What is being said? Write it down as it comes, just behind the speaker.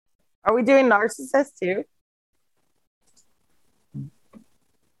Are we doing narcissist too?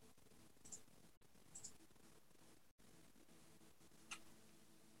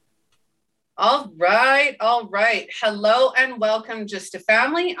 All right, all right. Hello and welcome just to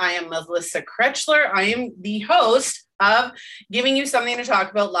family. I am Melissa Kretschler. I am the host of Giving You Something to Talk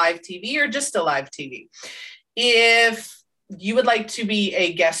About Live TV or Just a Live TV. If you would like to be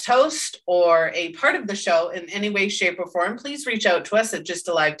a guest host or a part of the show in any way, shape, or form, please reach out to us at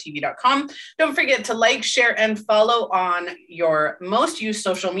justalivetv.com. Don't forget to like, share, and follow on your most used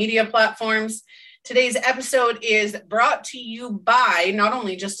social media platforms. Today's episode is brought to you by not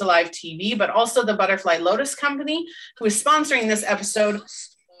only Just Alive TV, but also the Butterfly Lotus Company, who is sponsoring this episode.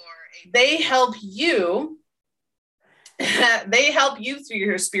 They help you through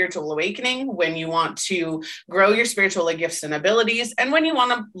your spiritual awakening when you want to grow your spiritual gifts and abilities. And when you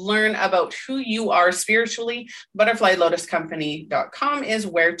want to learn about who you are spiritually, butterflylotuscompany.com is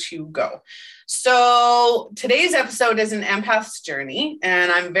where to go. So today's episode is an empath's journey,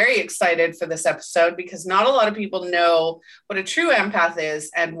 and I'm very excited for this episode because not a lot of people know what a true empath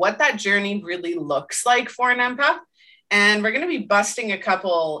is and what that journey really looks like for an empath. And we're going to be busting a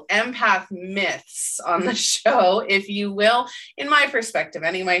couple empath myths on the show, if you will, in my perspective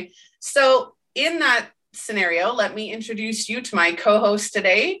anyway. So in that scenario, let me introduce you to my co-host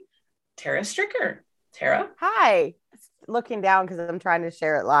today, Tara Stricker. Tara. Hi. Looking down because I'm trying to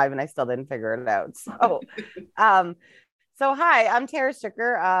share it live and I still didn't figure it out. So hi, I'm Tara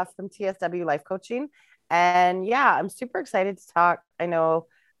Stricker from TSW Life Coaching. And yeah, I'm super excited to talk. I know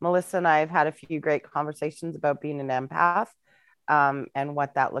Melissa and I have had a few great conversations about being an empath and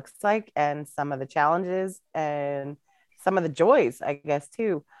what that looks like and some of the challenges and some of the joys, I guess,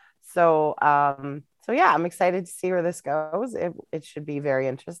 too. So yeah, I'm excited to see where this goes. It should be very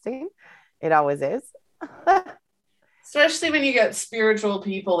interesting. It always is. Especially when you get spiritual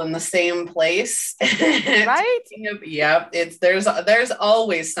people in the same place. Right? Yeah, there's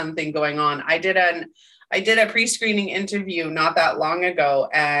always something going on. I did a pre-screening interview not that long ago,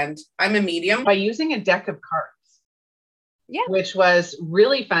 and I'm a medium. By using a deck of cards, yeah, which was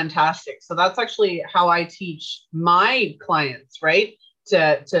really fantastic. So that's actually how I teach my clients, right?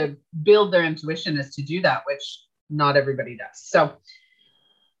 To build their intuition is to do that, which not everybody does. So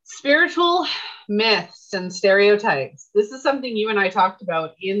spiritual myths and stereotypes. This is something you and I talked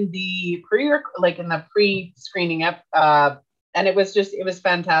about in the pre-screening and it was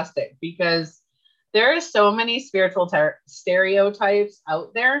fantastic because there are so many spiritual stereotypes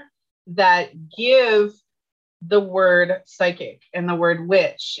out there that give the word psychic and the word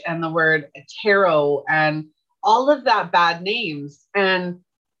witch and the word tarot and all of that bad names. And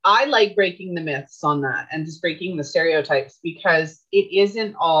I like breaking the myths on that and just breaking the stereotypes because it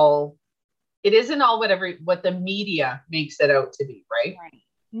isn't all what the media makes it out to be, right?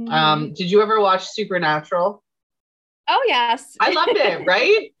 Mm-hmm. Did you ever watch Supernatural? Oh, yes. I loved it,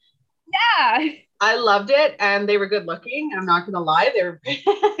 right? Yeah. I loved it, and they were good looking. I'm not going to lie. They were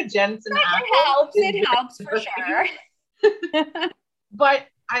Jensen. It helps for sure. But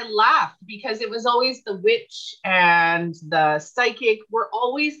I laughed because it was always the witch and the psychic were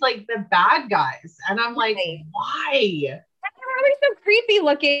always like the bad guys. And I'm like, why? They were always so creepy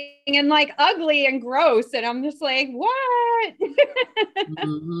looking and like ugly and gross. And I'm just like, what?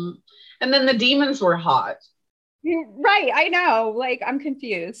 Mm-hmm. And then the demons were hot. Right. I know. Like, I'm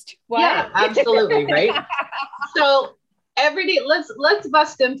confused. What? Yeah, absolutely. Right. So every day, let's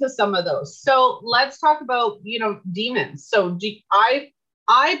bust into some of those. So let's talk about, demons. So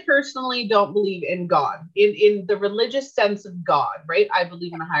I personally don't believe in God in the religious sense of God, right? I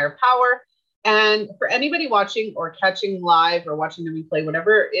believe in a higher power. And for anybody watching or catching live or watching the replay,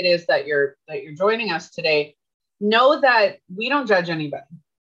 whatever it is that you're joining us today, know that we don't judge anybody.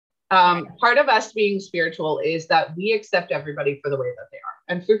 Part of us being spiritual is that we accept everybody for the way that they are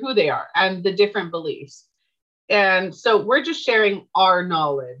and for who they are and the different beliefs. And so we're just sharing our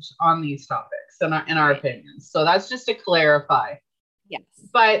knowledge on these topics and our opinions. So that's just to clarify. Yes.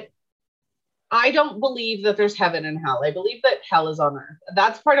 But I don't believe that there's heaven and hell. I believe that hell is on earth.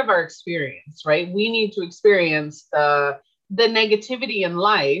 That's part of our experience, right? We need to experience the negativity in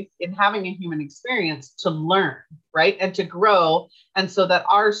life, in having a human experience to learn, right? And to grow. And so that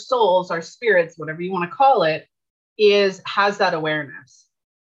our souls, our spirits, whatever you want to call it, has that awareness.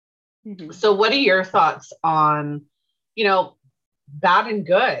 Mm-hmm. So what are your thoughts on, bad and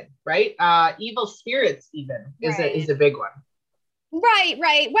good, right? Evil spirits even is a big one.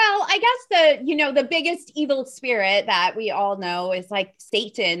 Right. Well, I guess the biggest evil spirit that we all know is like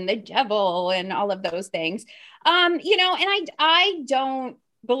Satan, the devil, and all of those things. And I don't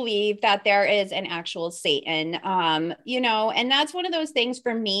believe that there is an actual Satan, and that's one of those things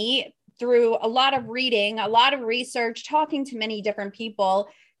for me, through a lot of reading, a lot of research, talking to many different people,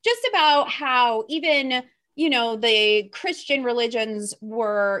 just about how even, the Christian religions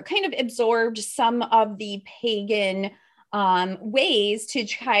were kind of absorbed some of the pagan ways to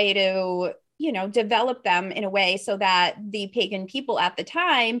try to, develop them in a way so that the pagan people at the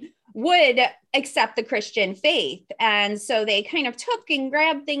time would accept the Christian faith. And so they kind of took and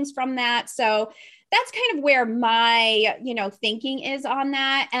grabbed things from that. So that's kind of where my, thinking is on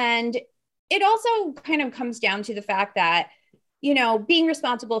that. And it also kind of comes down to the fact that, being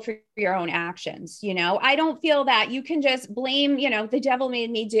responsible for your own actions. I don't feel that you can just blame, the devil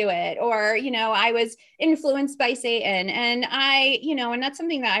made me do it, or, I was influenced by Satan. And and that's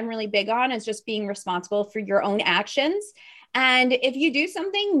something that I'm really big on, is just being responsible for your own actions. And if you do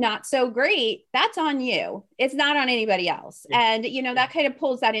something not so great, that's on you. It's not on anybody else. And, that kind of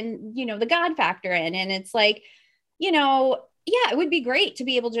pulls that in, the God factor in. And it's like, yeah, it would be great to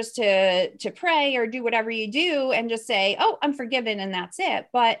be able just to pray or do whatever you do and just say, oh, I'm forgiven, and that's it.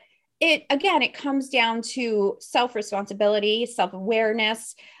 But it comes down to self-responsibility,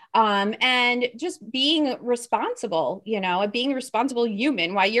 self-awareness, and just being responsible, being a responsible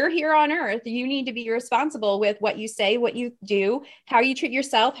human. While you're here on earth, you need to be responsible with what you say, what you do, how you treat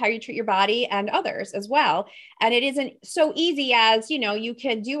yourself, how you treat your body and others as well. And it isn't so easy as, you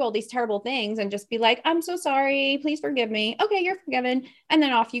can do all these terrible things and just be like, I'm so sorry, please forgive me. Okay, you're forgiven. And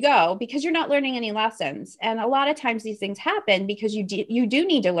then off you go, because you're not learning any lessons. And a lot of times these things happen because you do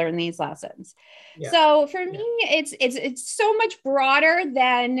need to learn these lessons. Yeah. So for me, it's so much broader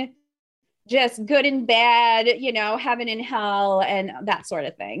than just good and bad, heaven and hell and that sort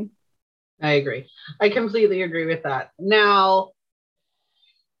of thing. I agree. I completely agree with that. Now,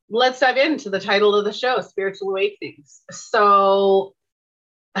 let's dive into the title of the show, Spiritual Awakenings. So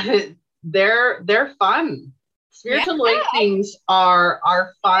they're fun. Spiritual awakenings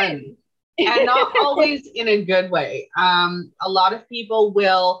are fun and not always in a good way. A lot of people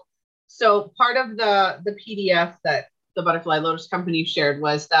will. So part of the PDF that the Butterfly Lotus Company shared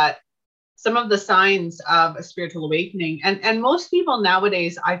was that some of the signs of a spiritual awakening, and most people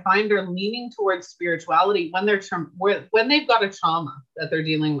nowadays, I find, are leaning towards spirituality when when they've got a trauma that they're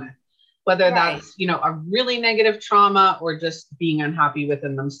dealing with, whether that's, a really negative trauma or just being unhappy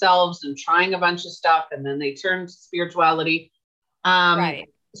within themselves and trying a bunch of stuff, and then they turn to spirituality. So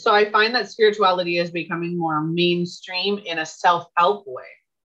I find that spirituality is becoming more mainstream in a self-help way.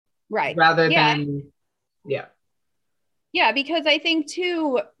 Right. Rather than, Yeah, because I think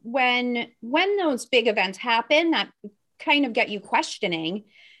too, when those big events happen that kind of get you questioning,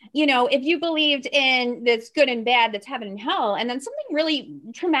 if you believed in this good and bad, that's heaven and hell, and then something really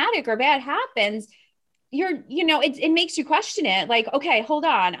traumatic or bad happens, it makes you question it. Like, okay, hold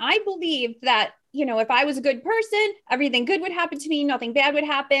on. I believed that, if I was a good person, everything good would happen to me, nothing bad would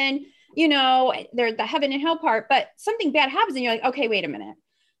happen, there's the heaven and hell part, but something bad happens and you're like, okay, wait a minute.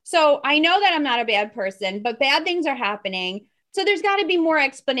 So I know that I'm not a bad person, but bad things are happening. So there's got to be more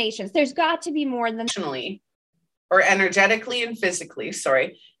explanations. There's got to be more than or energetically and physically,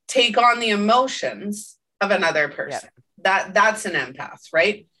 take on the emotions of another person. That's an empath,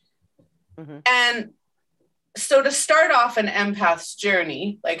 right? Mm-hmm. And so to start off an empath's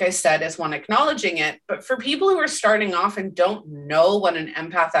journey, like I said, is one acknowledging it. But for people who are starting off and don't know what an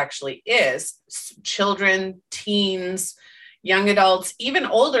empath actually is, children, teens, young adults, even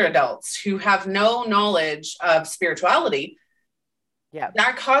older adults who have no knowledge of spirituality,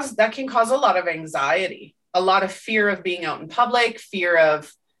 that can cause a lot of anxiety, a lot of fear of being out in public, fear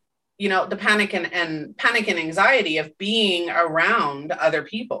of, the panic and anxiety of being around other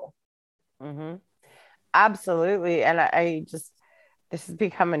people. Mm-hmm. Absolutely. And this has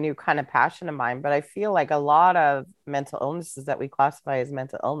become a new kind of passion of mine, but I feel like a lot of mental illnesses that we classify as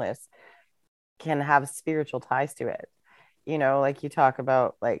mental illness can have spiritual ties to it. Like you talk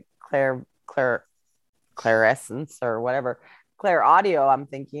about like clairescence or whatever, clair audio. I'm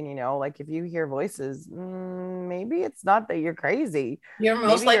thinking, like if you hear voices, maybe it's not that you're crazy. You're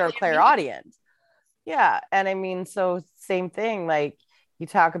most likely you're a clairaudient. Yeah. And I mean, so same thing, like you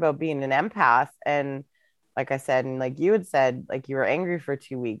talk about being an empath, and like I said, and like you had said, like you were angry for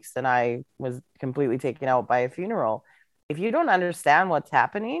 2 weeks and I was completely taken out by a funeral. If you don't understand what's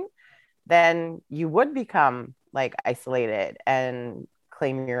happening, then you would become like isolated and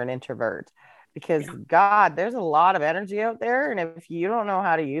claim you're an introvert, because God, there's a lot of energy out there. And if you don't know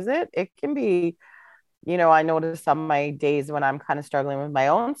how to use it, it can be, I notice on my days when I'm kind of struggling with my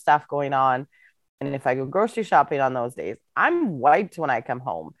own stuff going on. And if I go grocery shopping on those days, I'm wiped when I come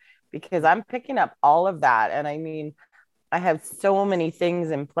home because I'm picking up all of that. And I mean, I have so many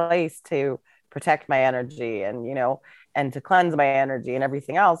things in place to protect my energy and, and to cleanse my energy and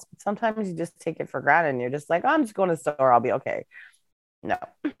everything else. But sometimes you just take it for granted and you're just like, oh, I'm just going to the store. I'll be okay. No.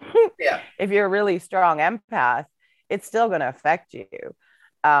 Yeah. If you're a really strong empath, it's still going to affect you.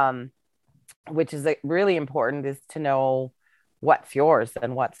 Which is really important, is to know what's yours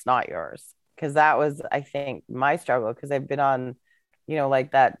and what's not yours. Because that was, I think, my struggle, because I've been on,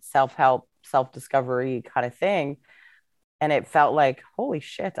 like that self-help, self-discovery kind of thing. And it felt like, holy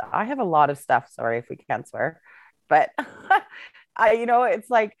shit, I have a lot of stuff. Sorry if we can't swear, but it's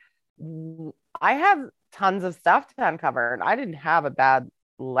like, I have tons of stuff to uncover, and I didn't have a bad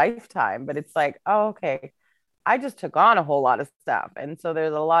lifetime, but it's like, oh, okay, I just took on a whole lot of stuff. And so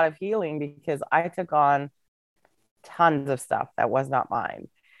there's a lot of healing because I took on tons of stuff that was not mine.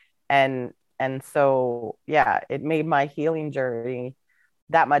 And so, yeah, it made my healing journey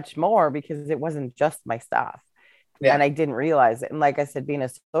that much more because it wasn't just my stuff. Yeah. And I didn't realize it. And like I said, being a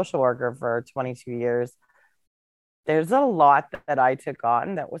social worker for 22 years, there's a lot that I took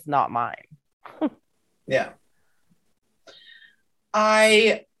on that was not mine. Yeah.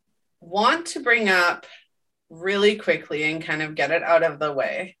 I want to bring up really quickly and kind of get it out of the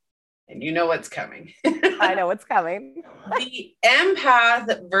way. And you know what's coming. I know what's coming. The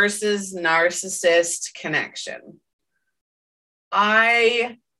empath versus narcissist connection.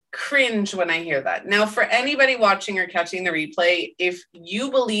 I cringe when I hear that. Now, for anybody watching or catching the replay, if you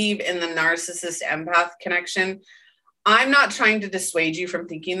believe in the narcissist empath connection, I'm not trying to dissuade you from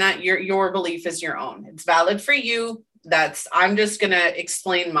thinking that. Your belief is your own. It's valid for you. I'm just going to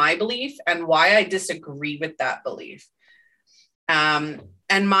explain my belief and why I disagree with that belief.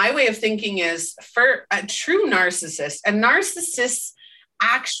 And my way of thinking is, for a true narcissist, and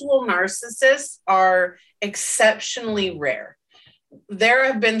actual narcissists are exceptionally rare. There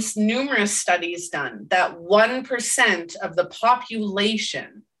have been numerous studies done that 1% of the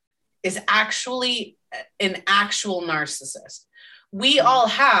population is actually an actual narcissist. We all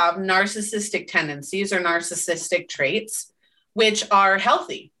have narcissistic tendencies or narcissistic traits, which are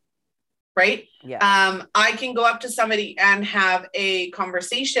healthy, right? Yeah. I can go up to somebody and have a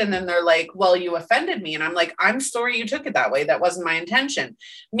conversation and they're like, well, you offended me. And I'm like, I'm sorry you took it that way. That wasn't my intention.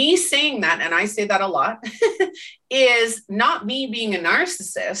 Me saying that, and I say that a lot, is not me being a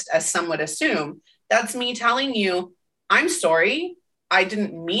narcissist, as some would assume. That's me telling you, I'm sorry. I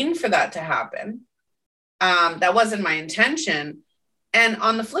didn't mean for that to happen. That wasn't my intention. And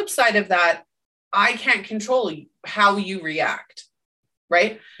on the flip side of that, I can't control how you react,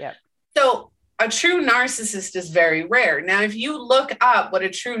 right? Yeah. So a true narcissist is very rare. Now, if you look up what a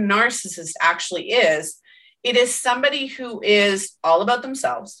true narcissist actually is, it is somebody who is all about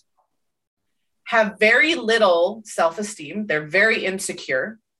themselves, have very little self-esteem. They're very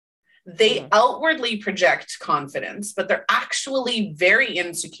insecure. They outwardly project confidence, but they're actually very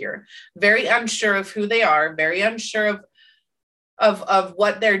insecure, very unsure of who they are, very unsure of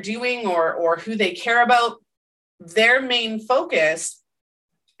what they're doing or who they care about. Their main focus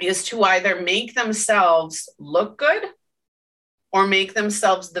is to either make themselves look good or make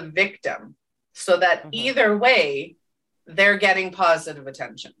themselves the victim, so that either way, they're getting positive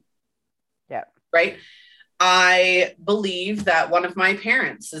attention. Yeah. Right? I believe that one of my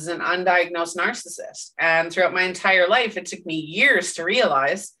parents is an undiagnosed narcissist. And throughout my entire life, it took me years to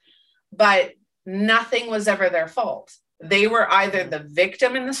realize, but nothing was ever their fault. They were either the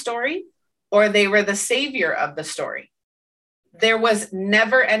victim in the story or they were the savior of the story. There was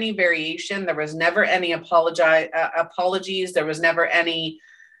never any variation. There was never any apologies. There was never any,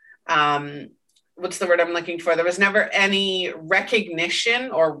 what's the word I'm looking for? There was never any recognition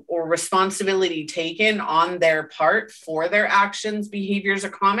or responsibility taken on their part for their actions, behaviors, or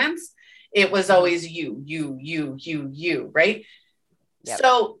comments. It was always you, right? Yep.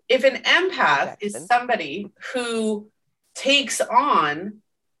 So if an empath is somebody who takes on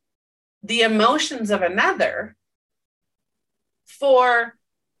the emotions of another, for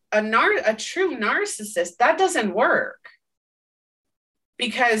a true narcissist, that doesn't work.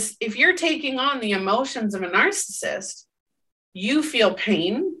 Because if you're taking on the emotions of a narcissist, you feel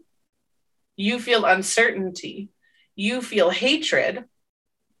pain, you feel uncertainty, you feel hatred,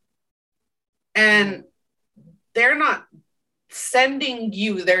 and they're not sending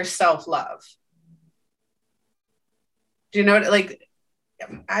you their self-love. Do you know what, like,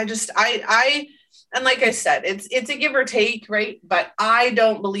 and like I said, it's a give or take, right? But I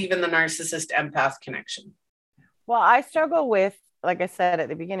don't believe in the narcissist empath connection. Well, I struggle with, like I said at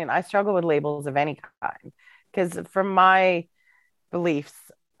the beginning, I struggle with labels of any kind, because from my beliefs,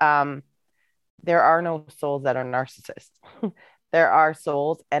 there are no souls that are narcissists. There are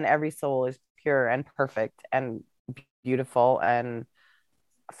souls, and every soul is pure and perfect and beautiful and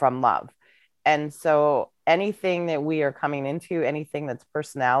from love. And so anything that we are coming into, anything that's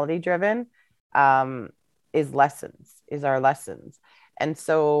personality driven, is our lessons. And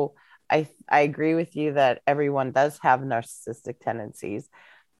so I agree with you that everyone does have narcissistic tendencies.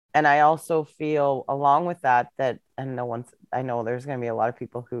 And I also feel along with that, and I know there's going to be a lot of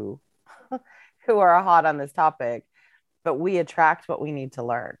people who, who are hot on this topic, but we attract what we need to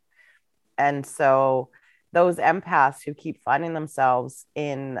learn. And so those empaths who keep finding themselves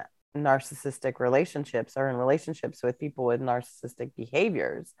in narcissistic relationships or in relationships with people with narcissistic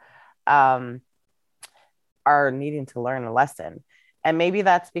behaviors, are needing to learn a lesson. And maybe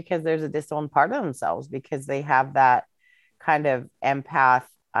that's because there's a disowned part of themselves because they have that kind of empath,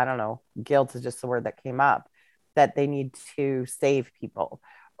 I don't know, guilt is just the word that came up, that they need to save people,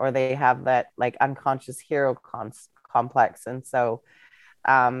 or they have that like unconscious hero complex. And so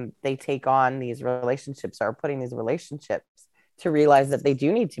they take on these relationships or putting these relationships to realize that they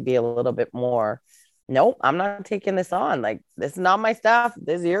do need to be a little bit more, nope, I'm not taking this on. Like, this is not my stuff.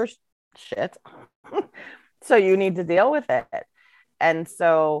 This is your shit. So you need to deal with it. And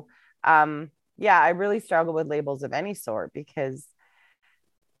so, yeah, I really struggle with labels of any sort because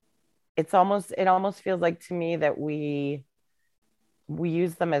it almost feels like to me that we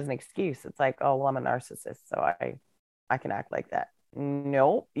use them as an excuse. It's like, oh, well, I'm a narcissist, so I can act like that.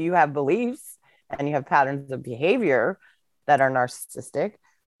 No, you have beliefs and you have patterns of behavior that are narcissistic,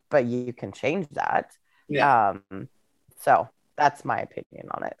 but you can change that. Yeah. So that's my opinion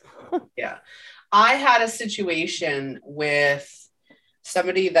on it. Yeah. I had a situation with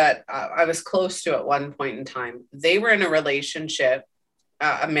somebody that I was close to at one point in time. They were in a relationship,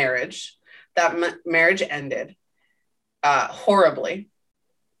 a marriage. That marriage ended horribly.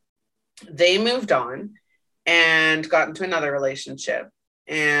 They moved on and got into another relationship.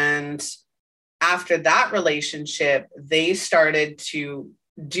 And after that relationship, they started to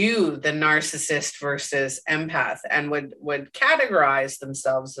do the narcissist versus empath and would categorize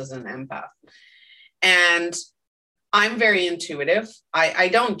themselves as an empath. And I'm very intuitive. I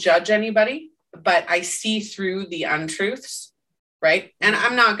don't judge anybody, but I see through the untruths, right? And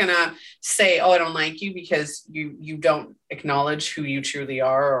I'm not going to say, oh, I don't like you because you don't acknowledge who you truly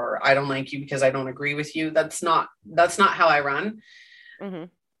are, or I don't like you because I don't agree with you. That's not how I run. Mm-hmm.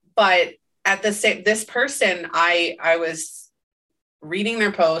 But at the same, this person, I was reading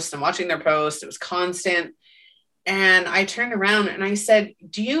their post and watching their post. It was constant. And I turned around and I said,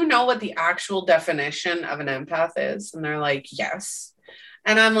 do you know what the actual definition of an empath is? And they're like, yes.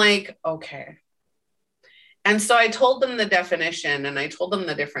 And I'm like, okay. And so I told them the definition and I told them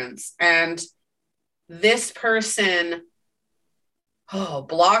the difference. And this person,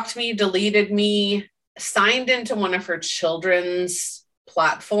 blocked me, deleted me, signed into one of her children's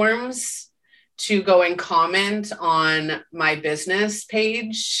platforms to go and comment on my business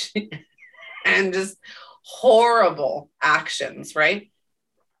page and just horrible actions, right?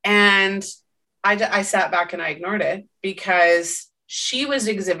 And I sat back and I ignored it because she was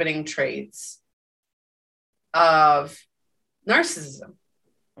exhibiting traits of narcissism.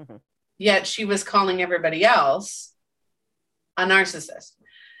 Mm-hmm. Yet she was calling everybody else a narcissist.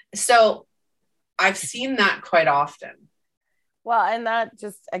 So I've seen that quite often. Well, and that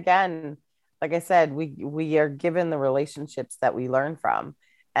just, again, like I said, we are given the relationships that we learn from.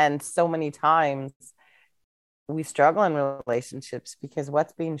 And so many times we struggle in relationships because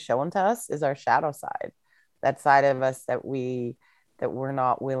what's being shown to us is our shadow side, that side of us that we're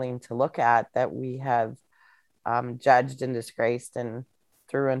not willing to look at, that we have judged and disgraced and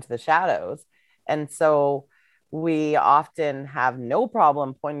threw into the shadows. And so we often have no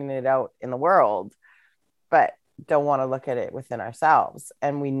problem pointing it out in the world, but don't want to look at it within ourselves.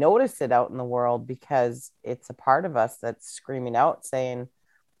 And we notice it out in the world because it's a part of us that's screaming out saying,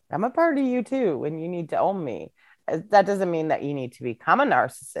 I'm a part of you too, and you need to own me. That doesn't mean that you need to become a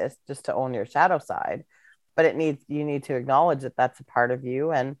narcissist just to own your shadow side, but you need to acknowledge that that's a part of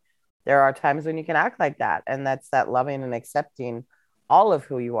you. And there are times when you can act like that. And that's that loving and accepting all of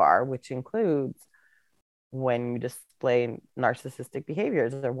who you are, which includes when you display narcissistic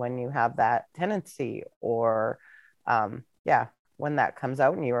behaviors or when you have that tendency or, when that comes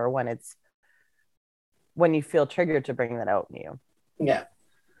out in you or when you feel triggered to bring that out in you. Yeah.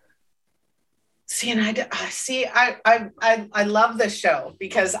 See, and I love this show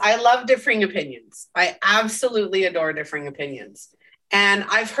because I love differing opinions. I absolutely adore differing opinions. And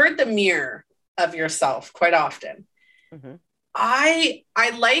I've heard the mirror of yourself quite often. Mm-hmm. I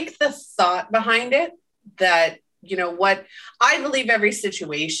like the thought behind it that, you know what, I believe every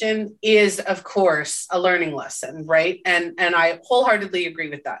situation is, of course, a learning lesson, right? And I wholeheartedly agree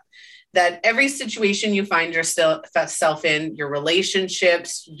with that. that every situation you find yourself in, your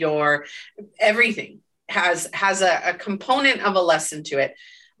relationships, your everything has a component of a lesson to it.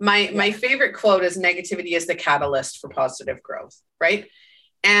 My favorite quote is negativity is the catalyst for positive growth, right?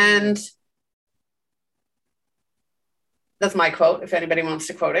 And that's my quote. If anybody wants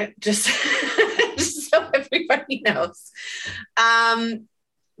to quote it, just so everybody knows.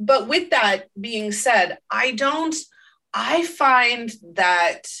 But with that being said, I find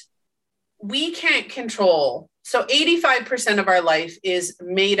that we can't control. So 85% of our life is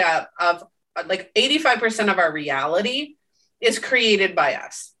made up of, like 85% of our reality is created by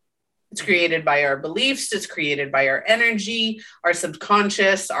us. It's created by our beliefs. It's created by our energy, our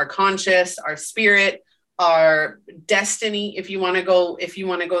subconscious, our conscious, our spirit, our destiny. If you want to go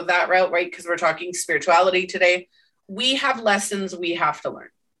that route, right? Because we're talking spirituality today. We have lessons we have to learn.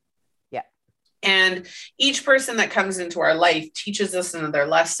 Yeah. And each person that comes into our life teaches us another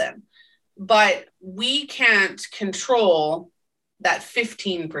lesson, but we can't control that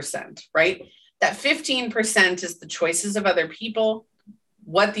 15%, right? That 15% is the choices of other people,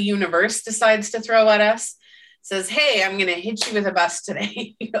 what the universe decides to throw at us. Says, hey, I'm going to hit you with a bus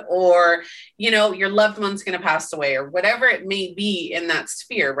today, or, your loved one's going to pass away, or whatever it may be in that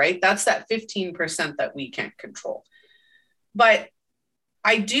sphere, right? That's that 15% that we can't control. But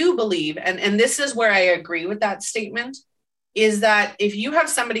I do believe, and this is where I agree with that statement, is that if you have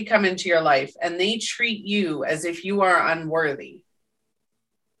somebody come into your life and they treat you as if you are unworthy,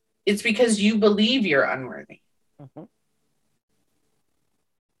 it's because you believe you're unworthy. Mm-hmm.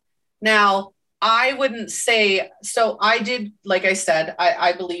 Now, I wouldn't say, so I did, like I said,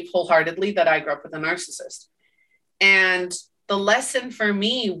 I believe wholeheartedly that I grew up with a narcissist. And the lesson for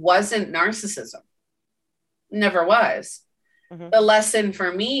me wasn't narcissism. Never was. Mm-hmm. The lesson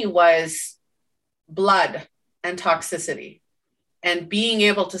for me was blood and toxicity, and being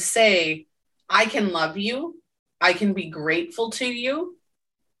able to say, I can love you, I can be grateful to you,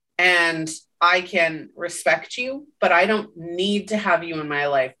 and I can respect you, but I don't need to have you in my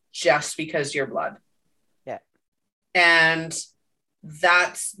life just because you're blood. Yeah. And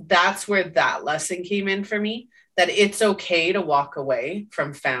that's where that lesson came in for me, that it's okay to walk away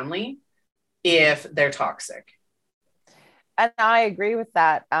from family if they're toxic. And I agree with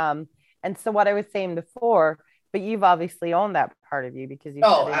that. And so what I was saying before, but you've obviously owned that part of you, because you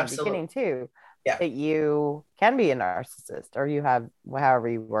said in absolutely. the beginning too, yeah, that you can be a narcissist, or you have, however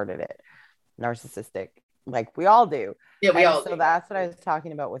you worded it, narcissistic, like we all do. Yeah, we all do. So that's what I was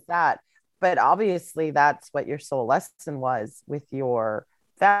talking about with that. But obviously that's what your soul lesson was with your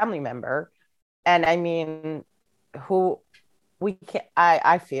family member. And I mean,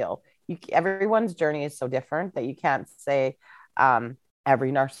 I feel everyone's journey is so different that you can't say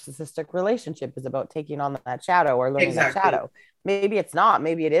every narcissistic relationship is about taking on that shadow or learning that shadow. Maybe it's not.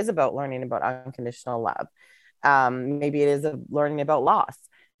 Maybe it is about learning about unconditional love. Maybe it is learning about loss.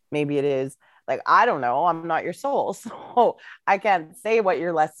 Maybe it is, like, I don't know. I'm not your soul, so I can't say what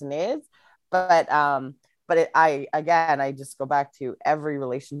your lesson is. But I just go back to every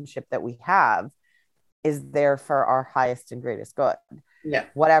relationship that we have is there for our highest and greatest good. Yeah.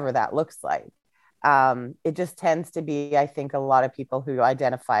 Whatever that looks like. It just tends to be, I think, a lot of people who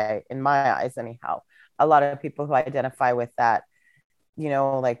identify, in my eyes anyhow, a lot of people who identify with that,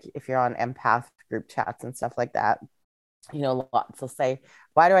 like if you're on empath group chats and stuff like that, lots will say,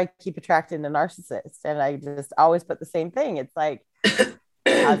 why do I keep attracting a narcissist? And I just always put the same thing. It's like,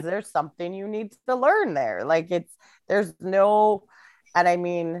 because there's something you need to learn there. Like there's no, and I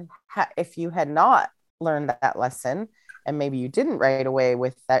mean, if you had not learned that lesson, and maybe you didn't right away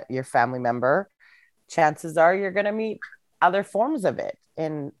with your family member, chances are you're going to meet other forms of it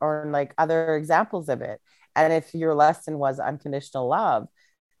or like other examples of it. And if your lesson was unconditional love,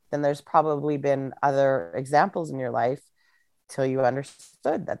 then there's probably been other examples in your life till you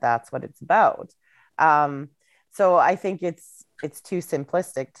understood that that's what it's about. So I think it's too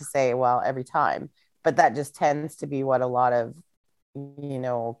simplistic to say, well, every time, but that just tends to be what a lot of,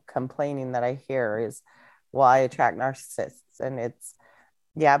 complaining that I hear is, well, I attract narcissists. And it's,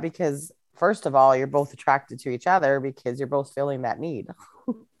 because first of all, you're both attracted to each other because you're both feeling that need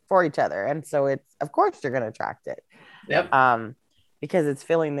for each other. And so it's, of course you're going to attract it. Yep. Because it's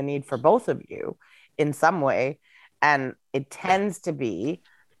filling the need for both of you in some way. And it tends to be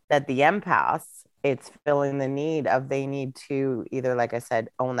that the empaths, it's filling the need of, they need to either, like I said,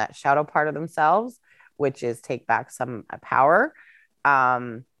 own that shadow part of themselves, which is take back some power,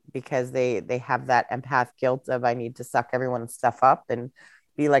 because they have that empath guilt of, I need to suck everyone's stuff up and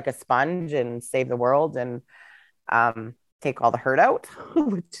be like a sponge and save the world and take all the hurt out,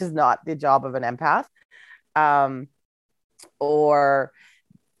 which is not the job of an empath. Or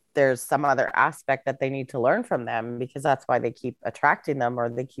there's some other aspect that they need to learn from them, because that's why they keep attracting them or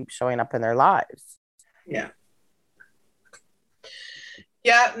they keep showing up in their lives. Yeah.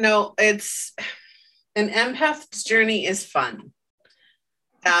 Yeah, no, it's an empath's journey is fun.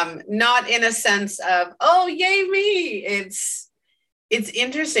 Not in a sense of, oh, yay me. It's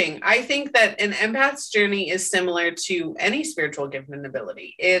interesting. I think that an empath's journey is similar to any spiritual gift and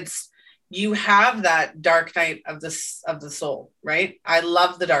ability. It's, you have that dark night of the soul, right? I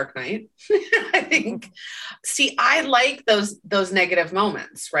love the dark night. I think, see, I like those negative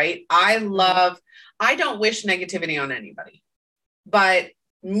moments, right? I don't wish negativity on anybody, but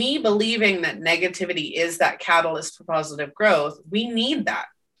me believing that negativity is that catalyst for positive growth, we need that.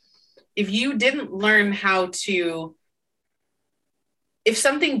 If you didn't learn how to,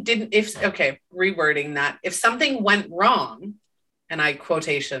 rewording that, if something went wrong, and I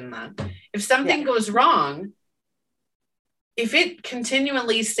quotation that, if something goes wrong, if it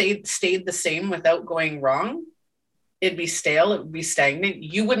continually stayed the same without going wrong, it'd be stale, it would be stagnant.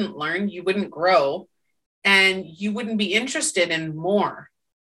 You wouldn't learn, you wouldn't grow, and you wouldn't be interested in more.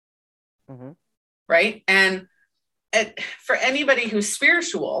 Mm-hmm. Right? And for anybody who's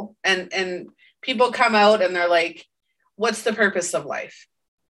spiritual, and people come out and they're like, what's the purpose of life?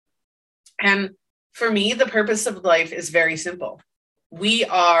 And for me, the purpose of life is very simple. We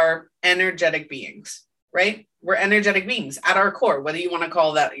are energetic beings, right? We're energetic beings at our core, whether you want to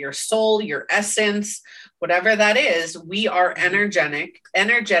call that your soul, your essence, whatever that is, we are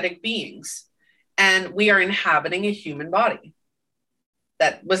energetic beings. And we are inhabiting a human body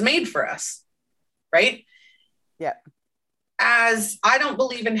that was made for us, right? Yeah. As I don't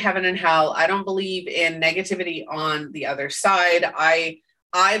believe in heaven and hell, I don't believe in negativity on the other side.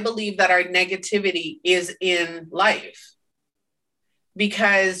 I believe that our negativity is in life,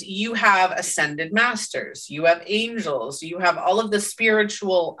 because you have ascended masters, you have angels, you have all of the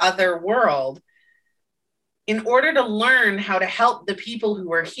spiritual other world. In order to learn how to help the people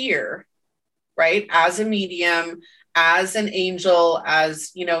who are here, right, as a medium, as an angel,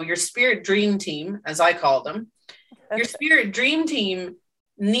 as, you know, your spirit dream team, as I call them, your spirit dream team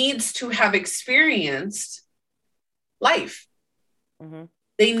needs to have experienced life. Mm-hmm.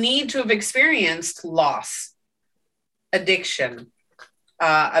 They need to have experienced loss, addiction,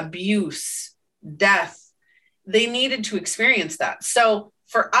 abuse, death. They needed to experience that. So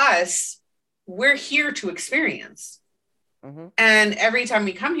for us, we're here to experience. Mm-hmm. And every time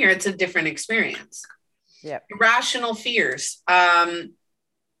we come here, it's a different experience. Yeah. Irrational fears.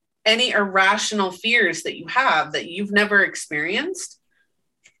 Any irrational fears that you have that you've never experienced.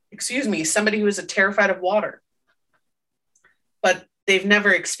 Excuse me, somebody who is terrified of water, but they've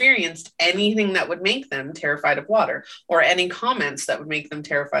never experienced anything that would make them terrified of water, or any comments that would make them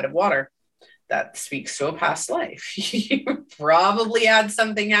terrified of water. That speaks to a past life. You probably had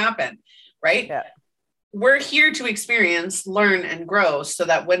something happen, right? Yeah. We're here to experience, learn, and grow, so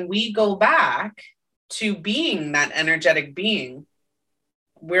that when we go back to being that energetic being,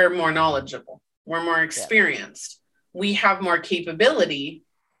 we're more knowledgeable, we're more experienced, we have more capability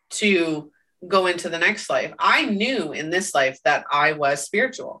to go into the next life. I knew in this life that I was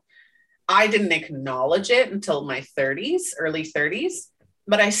spiritual. I didn't acknowledge it until my 30s, early 30s,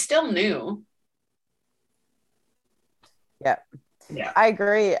 but I still knew. Yeah. Yeah. I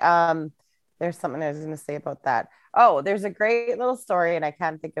agree. There's something I was going to say about that. Oh, there's a great little story, and I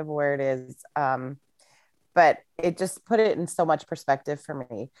can't think of where it is. But it just put it in so much perspective for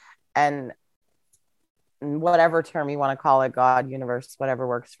me. And whatever term you want to call it, God, universe, whatever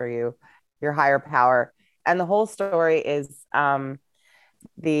works for you, your higher power. And the whole story is the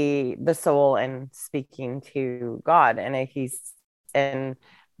soul and speaking to God. And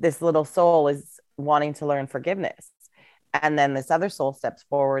this little soul is wanting to learn forgiveness. And then this other soul steps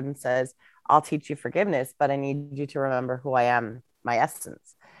forward and says, I'll teach you forgiveness, but I need you to remember who I am, my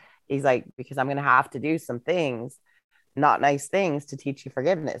essence. He's like, because I'm going to have to do some things, not nice things, to teach you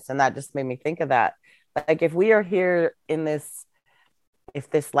forgiveness. And that just made me think of that. Like, if we are here in this, if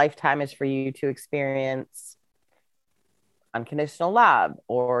this lifetime is for you to experience unconditional love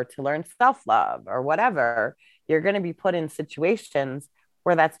or to learn self-love or whatever, you're going to be put in situations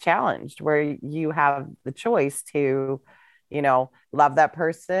where that's challenged, where you have the choice to, you know, love that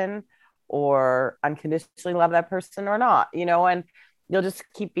person or unconditionally love that person or not, you know, and you'll just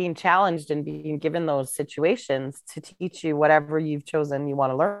keep being challenged and being given those situations to teach you whatever you've chosen you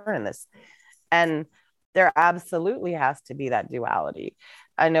want to learn in this. And there absolutely has to be that duality.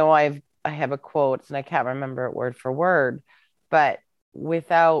 I know I have a quote, and I can't remember it word for word, but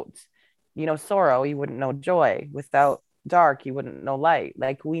without, you know, sorrow, you wouldn't know joy. Without dark, you wouldn't know light.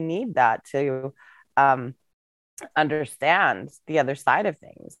 Like, we need that to understand the other side of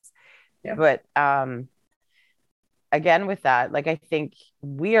things. Yeah. But again, with that, like, I think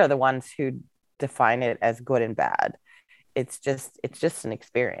we are the ones who define it as good and bad. It's just an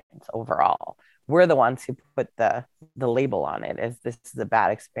experience overall. We're the ones who put the label on it as this is a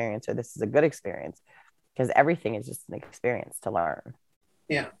bad experience or this is a good experience, because everything is just an experience to learn.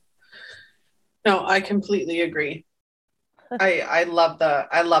 Yeah. No, I completely agree. I love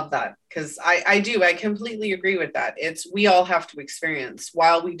that, because I completely agree with that. We all have to experience,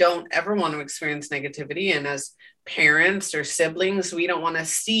 while we don't ever want to experience negativity, and as parents or siblings, we don't want to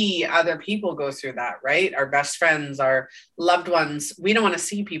see other people go through that, right? Our best friends, our loved ones, we don't want to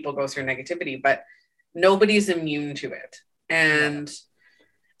see people go through negativity, but nobody's immune to it. And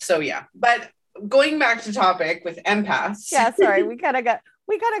so, yeah, but going back to topic with empaths. Yeah, sorry, we kind of got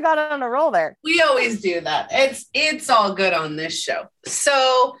on a roll there. We always do that. It's all good on this show.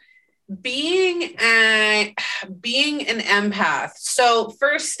 So being an empath. So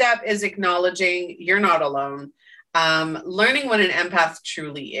first step is acknowledging you're not alone. Learning what an empath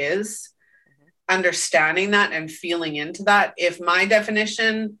truly is, understanding that and feeling into that. If my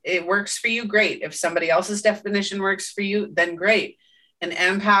definition, it works for you, great. If somebody else's definition works for you, then great. An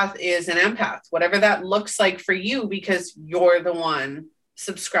empath is an empath, whatever that looks like for you, because you're the one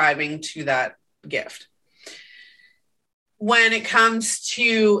subscribing to that gift. When it comes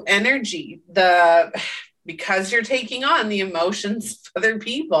to energy, because you're taking on the emotions of other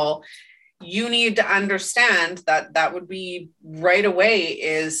people, you need to understand that would be right away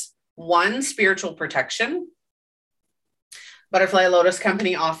is one, spiritual protection. Butterfly Lotus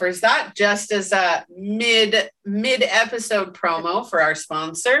Company offers that just as a mid episode promo for our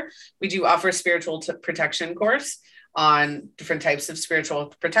sponsor. We do offer spiritual protection course on different types of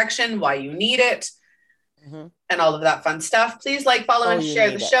spiritual protection, why you need it, and all of that fun stuff. Please like, follow, and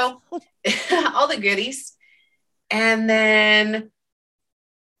share the show. All the goodies. And then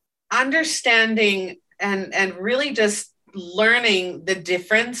understanding and really just learning the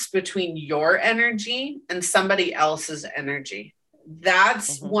difference between your energy and somebody else's energy.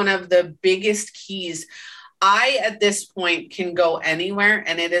 That's one of the biggest keys. I, at this point, can go anywhere,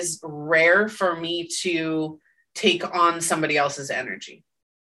 and it is rare for me to take on somebody else's energy.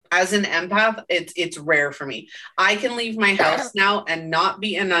 As an empath, it's rare for me. I can leave my house now and not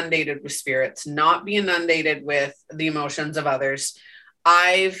be inundated with spirits, not be inundated with the emotions of others.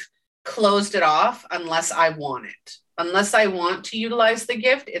 I've closed it off unless I want it. Unless I want to utilize the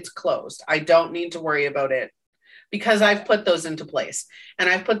gift, it's closed. I don't need to worry about it because I've put those into place. And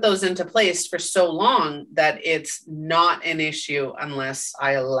I've put those into place for so long that it's not an issue unless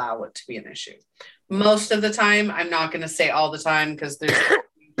I allow it to be an issue. Most of the time, I'm not going to say all the time, because there's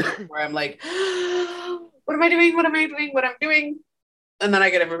where I'm like, what am I doing? What am I doing? What I'm doing? And then I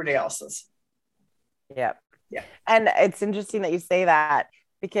get everybody else's. Yeah. Yeah. And it's interesting that you say that,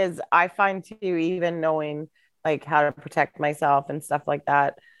 because I find too, even knowing like how to protect myself and stuff like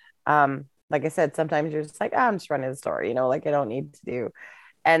that. Like I said, sometimes you're just like, I'm just running the store, like I don't need to do.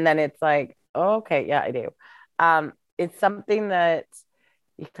 And then it's like, oh, okay, yeah, I do. It's something that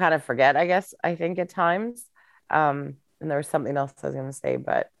you kind of forget, I guess, I think at times. And there was something else I was going to say,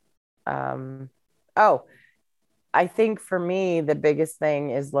 but, I think for me, the biggest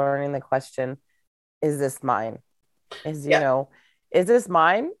thing is learning the question, is this mine? Is this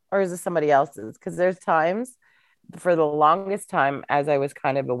mine or is this somebody else's? Because there's times, for the longest time, as I was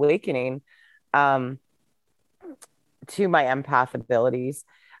kind of awakening to my empath abilities,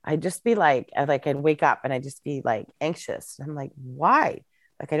 I'd just be like, I'd wake up and I'd just be like anxious. I'm like, why?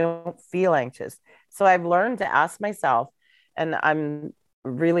 Like, I don't feel anxious. So I've learned to ask myself, and I'm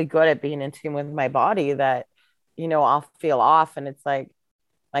really good at being in tune with my body, that, I'll feel off. And it's like,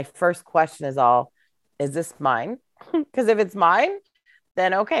 my first question is this mine? Because if it's mine,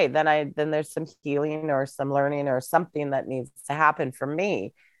 then okay, then there's some healing or some learning or something that needs to happen for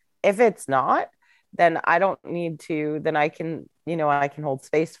me. If it's not, then I don't need to, then I can hold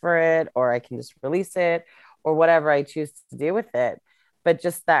space for it, or I can just release it, or whatever I choose to do with it. But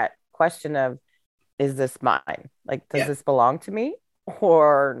just that question of, is this mine? Like, does this belong to me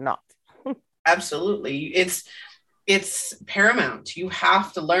or not? Absolutely. It's paramount. You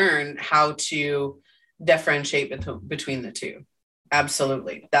have to learn how to differentiate between the two.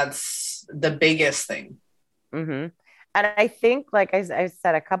 Absolutely. That's the biggest thing. Mm-hmm. And I think, like I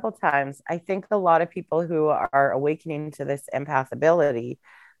said a couple times, I think a lot of people who are awakening to this empath ability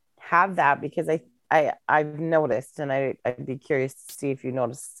have that, because I've noticed, and I'd be curious to see if you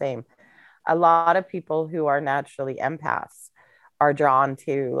notice the same. A lot of people who are naturally empaths are drawn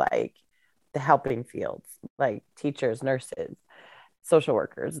to like the helping fields, like teachers, nurses, social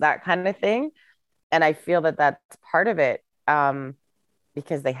workers, that kind of thing. And I feel that that's part of it,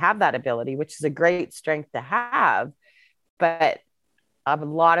 because they have that ability, which is a great strength to have. But a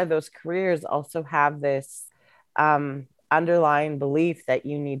lot of those careers also have this underlying belief that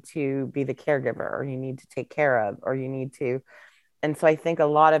you need to be the caregiver, or you need to take care of, or you need to. And so I think a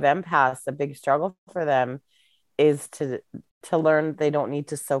lot of empaths, a big struggle for them is to learn they don't need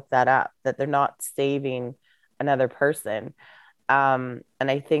to soak that up, that they're not saving another person. And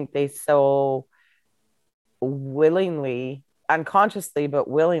I think they so willingly, unconsciously, but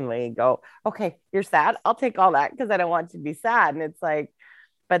willingly go, okay, you're sad. I'll take all that because I don't want you to be sad. And it's like,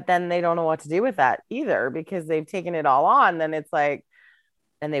 but then they don't know what to do with that either because they've taken it all on. Then it's like,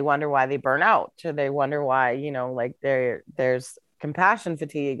 and they wonder why they burn out, or they wonder why, like there's compassion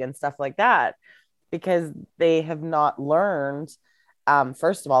fatigue and stuff like that, because they have not learned,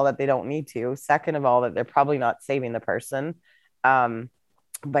 first of all, that they don't need to. Second of all, that they're probably not saving the person. They're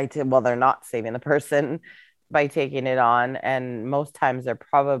not saving the person by taking it on. And most times they're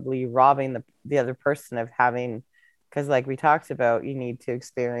probably robbing the other person of having, because like we talked about, you need to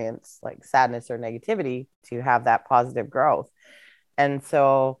experience like sadness or negativity to have that positive growth. And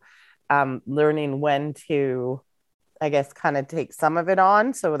so learning when to, I guess, kind of take some of it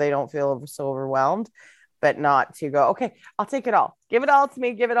on so they don't feel so overwhelmed, but not to go, okay, I'll take it all. Give it all to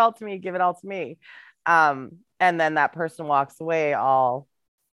me. Give it all to me. Give it all to me. And then that person walks away all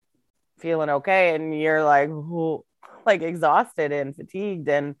feeling okay. And you're like, like exhausted and fatigued.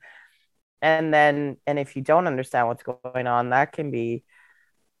 And if you don't understand what's going on, that can be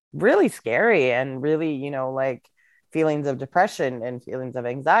really scary and really, like feelings of depression and feelings of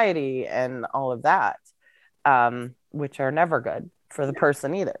anxiety and all of that, which are never good for the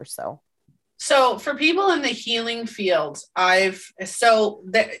person either. So for people in the healing field,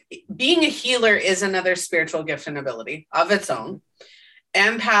 being a healer is another spiritual gift and ability of its own.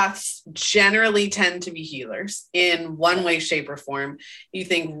 Empaths generally tend to be healers in one way, shape, or form. You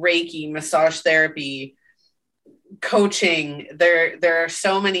think Reiki, massage therapy, coaching, there are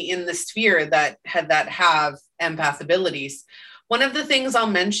so many in the sphere that have empath abilities. One of the things I'll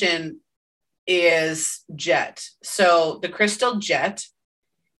mention is jet. So the crystal jet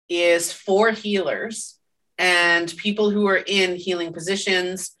is for healers and people who are in healing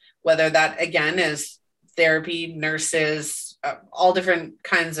positions, whether that again is therapy, nurses, all different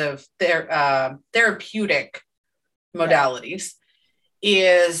kinds of therapeutic modalities.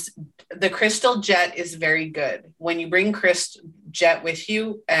 Is the crystal jet is very good. When you bring crystal jet with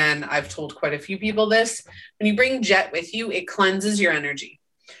you, and I've told quite a few people this, when you bring jet with you, it cleanses your energy.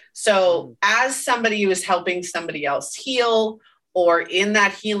 So as somebody who is helping somebody else heal, or in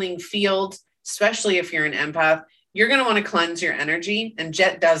that healing field, especially if you're an empath, you're going to want to cleanse your energy, and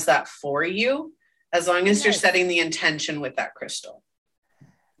jet does that for you, as long as you're setting the intention with that crystal.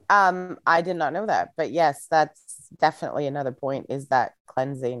 I did not know that, but yes, that's definitely another point, is that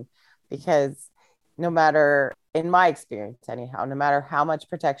cleansing, because no matter, in my experience anyhow, no matter how much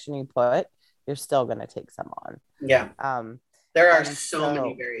protection you put, you're still going to take some on. Yeah. There are so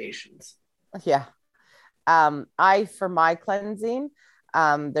many variations. Yeah. For my cleansing,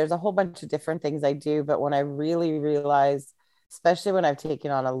 there's a whole bunch of different things I do, but when I really realize, especially when I've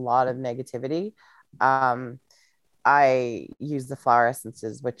taken on a lot of negativity, I use the flower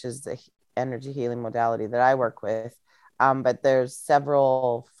essences, which is the energy healing modality that I work with. But there's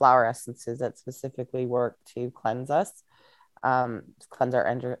several flower essences that specifically work to cleanse us, cleanse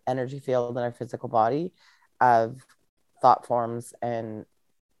our energy field and our physical body of thought forms and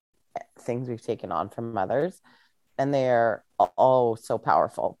things we've taken on from others. And they are all so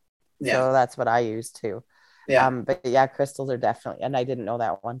powerful. Yeah. So that's what I use too. Yeah. But yeah, crystals are definitely, and I didn't know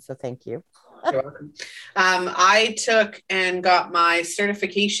that one. So thank you. You're welcome. I took and got my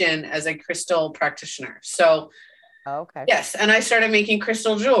certification as a crystal practitioner. So, okay. Yes. And I started making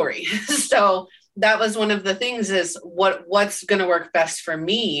crystal jewelry. So that was one of the things, is what's going to work best for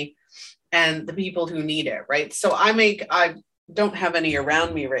me and the people who need it. Right. So I don't have any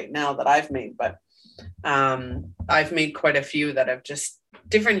around me right now that I've made, but I've made quite a few that have just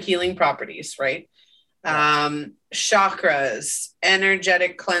different healing properties. Right. Chakras,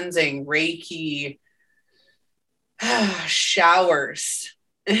 energetic cleansing, Reiki, showers,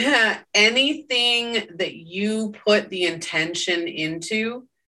 anything that you put the intention into.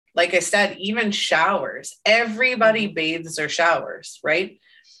 Like I said, even showers, everybody bathes or showers, right?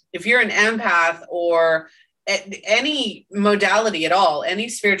 If you're an empath or any modality at all, any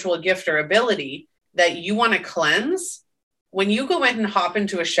spiritual gift or ability that you want to cleanse, when you go in and hop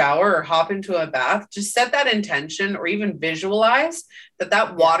into a shower or hop into a bath, just set that intention, or even visualize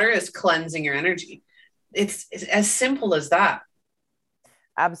that water is cleansing your energy. It's as simple as that.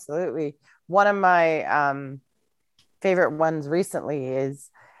 Absolutely. One of my favorite ones recently is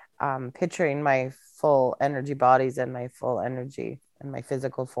picturing my full energy bodies and my full energy and my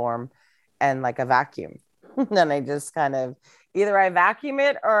physical form and like a vacuum. Then I just kind of either I vacuum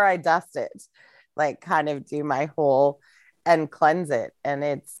it or I dust it, like kind of do my whole and cleanse it. And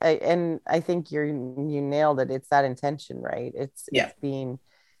and I think you nailed it. It's that intention, right? It's being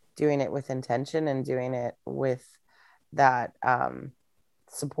doing it with intention and doing it with that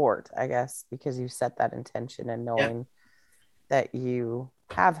support, I guess, because you set that intention and knowing that you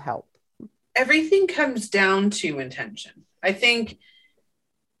have help. Everything comes down to intention. I think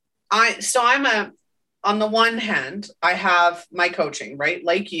on the one hand, I have my coaching, right?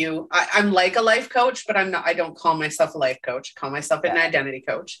 Like you, I'm like a life coach, but I don't call myself a life coach. I call myself an identity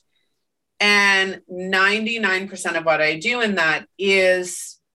coach. And 99% of what I do in that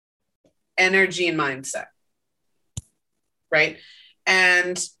is energy and mindset, right?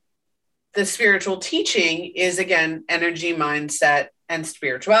 And the spiritual teaching is, again, energy, mindset, and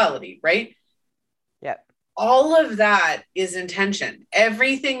spirituality, right? Yeah. All of that is intention.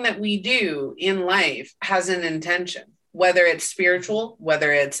 Everything that we do in life has an intention, whether it's spiritual,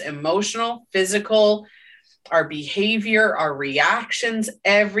 whether it's emotional, physical, our behavior, our reactions,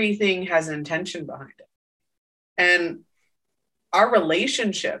 everything has intention behind it. And our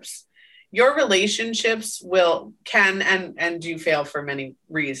relationships, your relationships can and do fail for many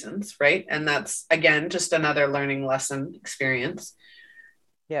reasons, right? And that's, again, just another learning lesson experience.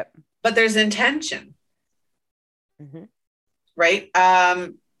 Yep. But there's intention. Mm-hmm. Right?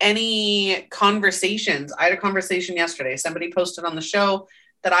 Any conversations? I had a conversation yesterday. Somebody posted on the show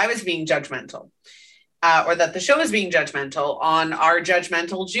that I was being judgmental, or that the show is being judgmental on our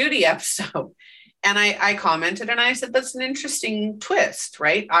Judgmental Judy episode. And I commented and I said, that's an interesting twist,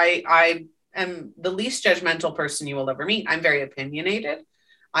 right? I am the least judgmental person you will ever meet. I'm very opinionated.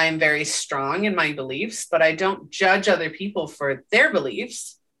 I am very strong in my beliefs, but I don't judge other people for their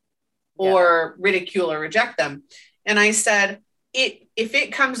beliefs or ridicule or reject them. And I said, if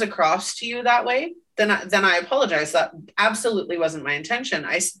it comes across to you that way, then I apologize. That absolutely wasn't my intention.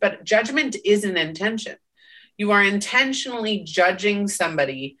 But judgment is an intention. You are intentionally judging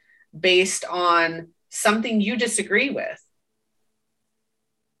somebody based on something you disagree with.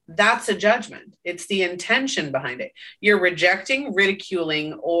 That's a judgment. It's the intention behind it. You're rejecting,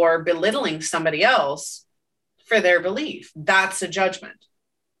 ridiculing, or belittling somebody else for their belief. That's a judgment.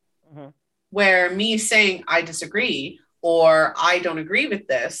 Mm-hmm. Where me saying I disagree or I don't agree with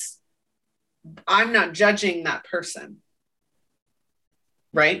this, I'm not judging that person,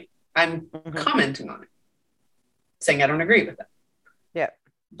 right? I'm commenting on it, saying I don't agree with it. Yeah.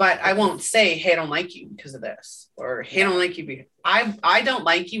 But I won't say, hey, I don't like you because of this, or hey, I don't like you because I don't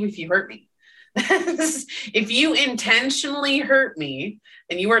like you if you hurt me. If you intentionally hurt me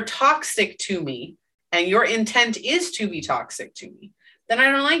and you are toxic to me and your intent is to be toxic to me, then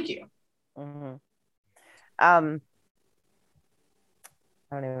I don't like you. Mm-hmm. I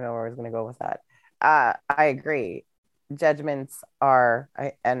don't even know where I was going to go with that. I agree. Judgments are,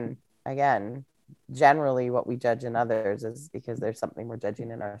 and again, generally what we judge in others is because there's something we're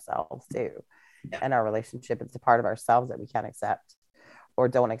judging in ourselves too. Yeah. And our relationship is a part of ourselves that we can't accept or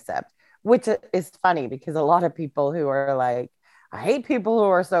don't accept, which is funny because a lot of people who are like, I hate people who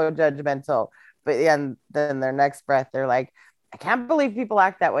are so judgmental, but then their next breath, they're like, I can't believe people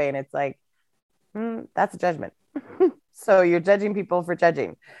act that way. And it's like, that's a judgment. So you're judging people for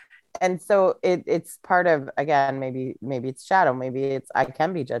judging. And so it's part of, again, maybe it's shadow. Maybe it's, I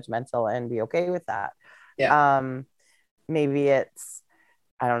can be judgmental and be okay with that. Yeah. Maybe it's,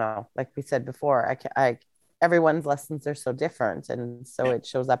 I don't know, like we said before, everyone's lessons are so different. And so it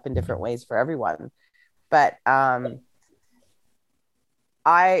shows up in different ways for everyone. But for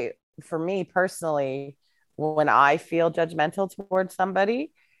me personally, when I feel judgmental towards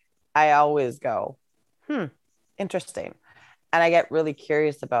somebody, I always go, interesting. And I get really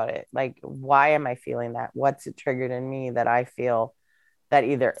curious about it. Like, why am I feeling that? What's it triggered in me that I feel that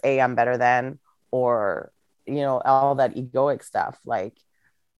either A, I'm better than, or, all that egoic stuff. Like,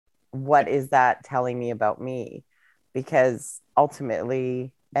 what is that telling me about me? Because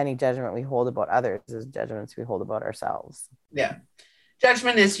ultimately, any judgment we hold about others is judgments we hold about ourselves. Yeah.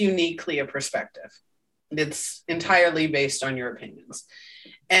 Judgment is uniquely a perspective. It's entirely based on your opinions.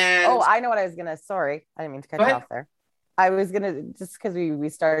 And I know what I was going to, sorry, I didn't mean to cut you off there. I was going to, just because we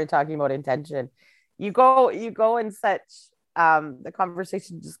started talking about intention, you go in such, the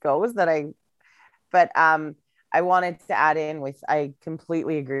conversation just goes but I wanted to add in with, I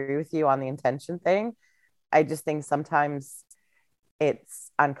completely agree with you on the intention thing. I just think sometimes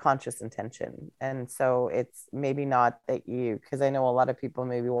it's unconscious intention. And so it's maybe not that you, because I know a lot of people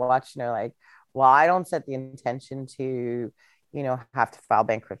maybe watch and they're like, well, I don't set the intention to, have to file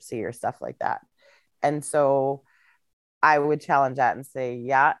bankruptcy or stuff like that. And so I would challenge that and say,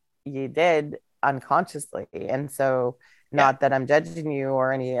 yeah, you did unconsciously. And so not that I'm judging you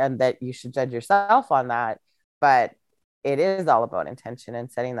or and that you should judge yourself on that, but it is all about intention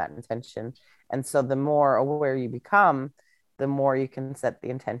and setting that intention. And so the more aware you become, the more you can set the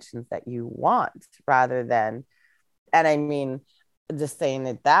intentions that you want rather than, and I mean, just saying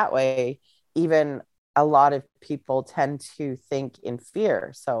it that way, even a lot of people tend to think in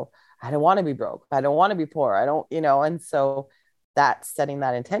fear. So I don't want to be broke. I don't want to be poor. I don't, and so that's setting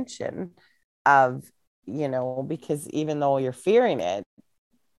that intention of, because even though you're fearing it,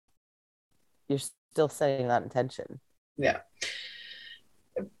 you're still setting that intention. Yeah.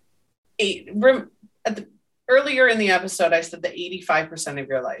 Earlier in the episode, I said that 85% of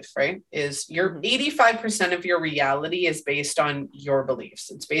your life, right, is your 85% of your reality is based on your beliefs.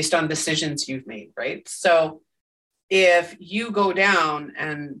 It's based on decisions you've made, right? So if you go down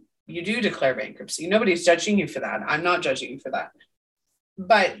and you do declare bankruptcy, nobody's judging you for that. I'm not judging you for that.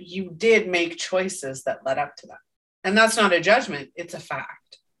 But you did make choices that led up to that. And that's not a judgment. It's a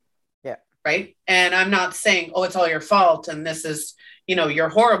fact. Yeah. Right. And I'm not saying, oh, it's all your fault and this is, you're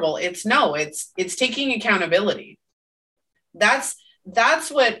horrible. It's taking accountability. That's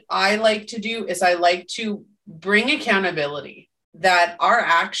what I like to do is I like to bring accountability that our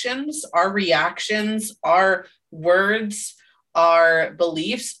actions, our reactions, our words, our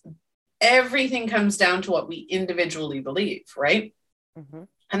beliefs, everything comes down to what we individually believe. Right. Mm-hmm.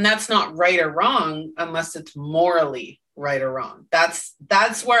 And that's not right or wrong unless it's morally right or wrong. That's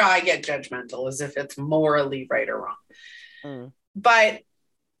where I get judgmental, is if it's morally right or wrong. Mm. But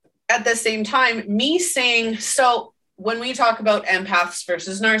at the same time, me saying, so when we talk about empaths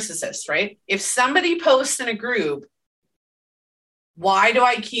versus narcissists, right? If somebody posts in a group, why do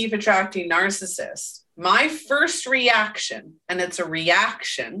I keep attracting narcissists? My first reaction, and it's a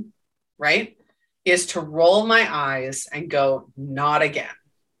reaction, right, is to roll my eyes and go, not again.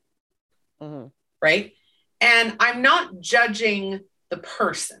 Mm-hmm. Right. And I'm not judging the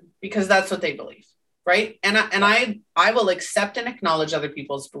person because that's what they believe. Right. And I will accept and acknowledge other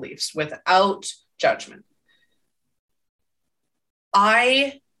people's beliefs without judgment.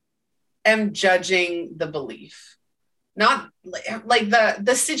 I am judging the belief, not like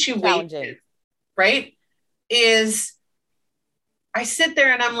the situation, right? Is I sit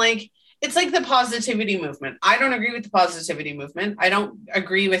there and I'm like, it's like the positivity movement. I don't agree with the positivity movement. I don't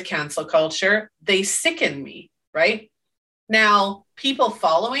agree with cancel culture. They sicken me, right? Now, people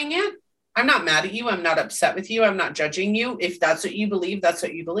following it, I'm not mad at you. I'm not upset with you. I'm not judging you. If that's what you believe, that's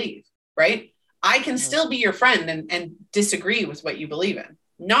what you believe, right? I can still be your friend and disagree with what you believe in.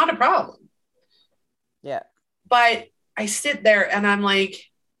 Not a problem. Yeah. But I sit there and I'm like,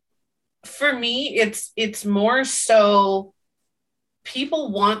 for me, it's more so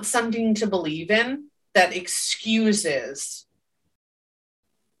people want something to believe in that excuses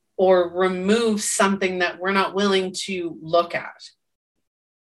or removes something that we're not willing to look at.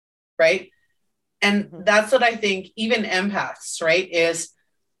 Right. And that's what I think, even empaths, right, is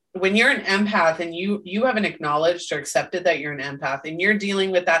when you're an empath and you haven't acknowledged or accepted that you're an empath and you're dealing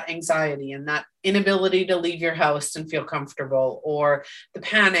with that anxiety and that inability to leave your house and feel comfortable or the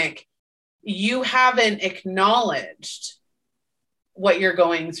panic, you haven't acknowledged what you're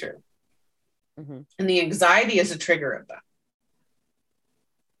going through. Mm-hmm. And the anxiety is a trigger of that.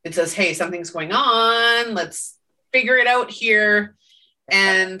 It says, hey, something's going on. Let's figure it out here.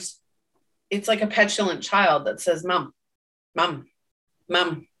 And it's like a petulant child that says, mom, mom,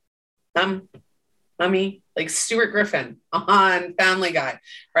 mom, mom, mommy, like Stuart Griffin on Family Guy,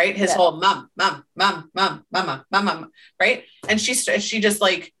 right? His whole mom, mom, mom, mom, mama, mama, right? And she just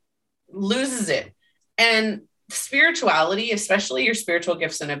like loses it. And spirituality, especially your spiritual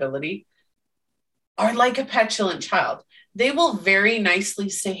gifts and ability, are like a petulant child. They will very nicely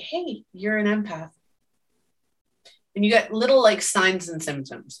say, hey, you're an empath. And you get little like signs and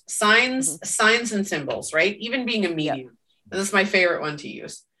symptoms, signs and symbols, right? Even being a medium. Yep. And this is my favorite one to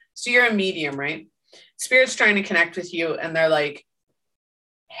use. So you're a medium, right? Spirit's trying to connect with you and they're like,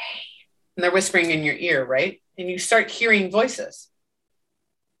 hey, and they're whispering in your ear, right? And you start hearing voices.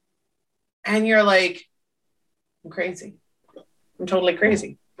 And you're like, I'm crazy. I'm totally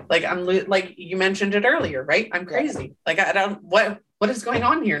crazy. Like like you mentioned it earlier, right? I'm crazy. Like I don't, what is going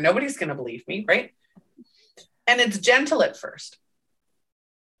on here? Nobody's going to believe me, right? And it's gentle at first.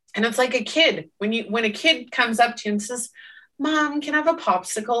 And it's like a kid. When a kid comes up to you and says, Mom, can I have a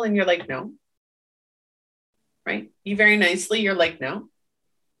popsicle? And you're like, no. right? You very nicely, you're like, no.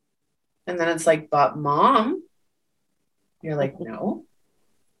 And then it's like, but mom, you're like, no.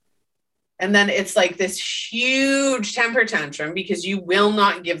 And then it's like this huge temper tantrum because you will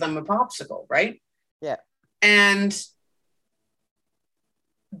not give them a popsicle, right? Yeah. And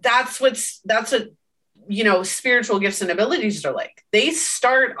that's what, you know, spiritual gifts and abilities are like. They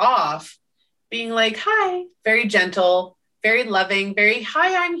start off being like, hi, very gentle, very loving, very,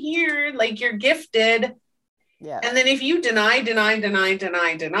 hi, I'm here. Like, you're gifted. Yeah. And then if you deny,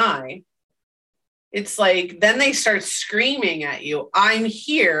 it's like, then they start screaming at you, I'm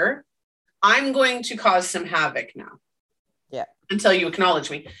here. I'm going to cause some havoc now. Yeah. Until you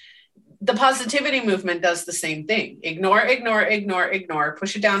acknowledge me. The positivity movement does the same thing. Ignore,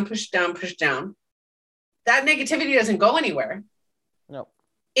 push it down. That negativity doesn't go anywhere. No.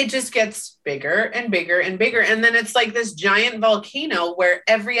 It just gets bigger and bigger and bigger. And then it's like this giant volcano where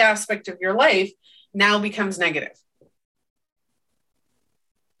every aspect of your life now becomes negative.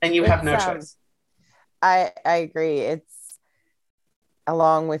 And you have no choice. I agree. It's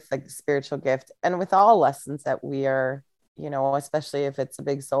along with like the spiritual gift and with all lessons that we are, you know, especially if it's a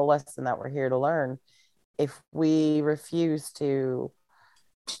big soul lesson that we're here to learn, if we refuse to,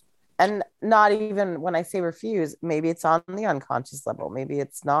 and not even when I say refuse, maybe it's on the unconscious level, maybe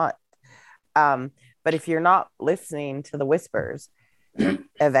it's not. But if you're not listening to the whispers,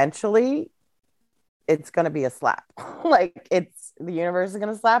 eventually it's going to be a slap. Like the universe is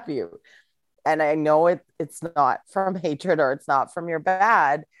going to slap you. And I know it's not from hatred or it's not from your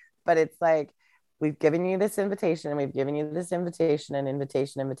bad, but it's like, we've given you this invitation and we've given you this invitation and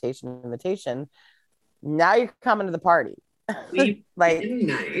invitation. Now you're coming to the party. We've like been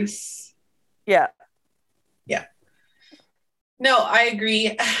nice. Yeah. Yeah. No, I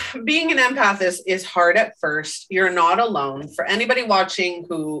agree. Being an empath is hard at first. You're not alone. For anybody watching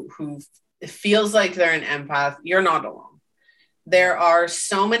who feels like they're an empath, you're not alone. There are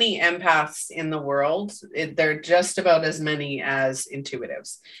so many empaths in the world. They're just about as many as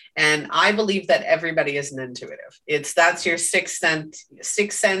intuitives. And I believe that everybody is an intuitive. That's your sixth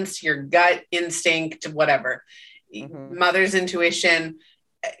sense, your gut instinct, whatever. Mm-hmm. Mother's intuition.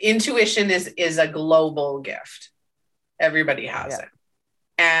 Intuition is a global gift. Everybody has it.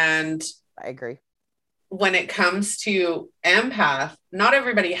 And I agree. When it comes to empath, not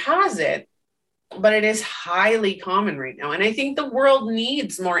everybody has it, but it is highly common right now. And I think the world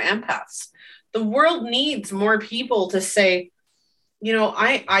needs more empaths. The world needs more people to say, you know,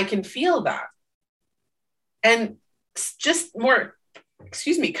 I can feel that. And just more,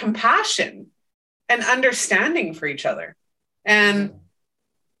 compassion and understanding for each other. And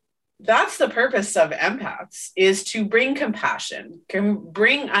that's the purpose of empaths, is to bring compassion, can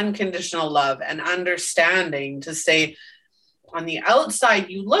bring unconditional love and understanding, to say, on the outside,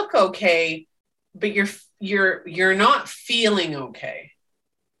 you look okay, but you're not feeling okay.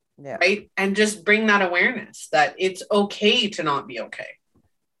 Yeah. Right. And just bring that awareness that it's okay to not be okay.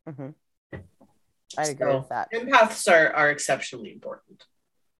 Mm-hmm. I agree with that. Empaths are exceptionally important.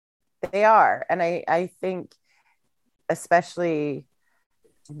 They are. And I think, especially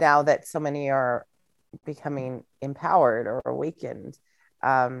now that so many are becoming empowered or awakened,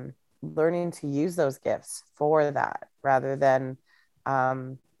 learning to use those gifts for that rather than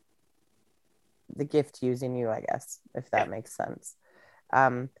the gift using you, I guess, if that makes sense.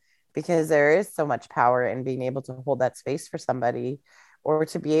 Because there is so much power in being able to hold that space for somebody, or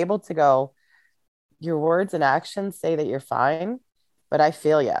to be able to go, your words and actions say that you're fine, but I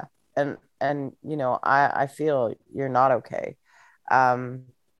feel you. And you know, I feel you're not okay. And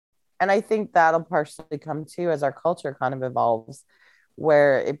I think that'll partially come too as our culture kind of evolves,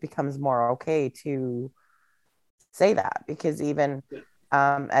 where it becomes more okay to say that, because even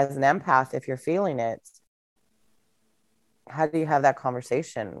as an empath, if you're feeling it, how do you have that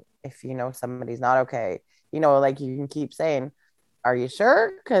conversation if you know somebody's not okay? You know, like, you can keep saying, are you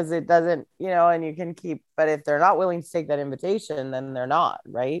sure? Because it doesn't, you know, and you can keep, but if they're not willing to take that invitation, then they're not,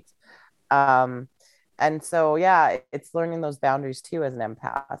 right? And so, yeah, it's learning those boundaries too as an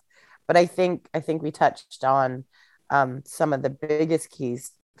empath. But I think we touched on some of the biggest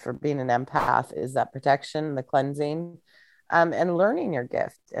keys for being an empath is that protection, the cleansing, and learning your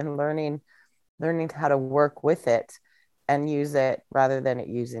gift and learning how to work with it and use it rather than it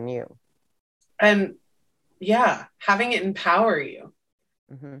using you. And yeah, having it empower you.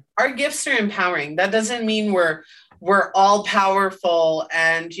 Mm-hmm. Our gifts are empowering. That doesn't mean we're all powerful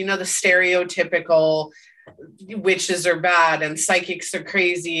and, you know, the stereotypical witches are bad and psychics are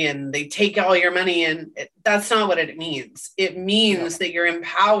crazy and they take all your money. And that's not what it means. It means that you're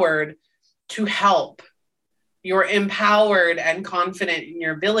empowered to help. You're empowered and confident in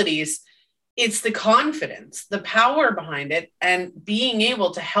your abilities. it's the confidence, the power behind it, and being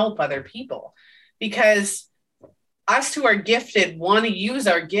able to help other people. Because us who are gifted want to use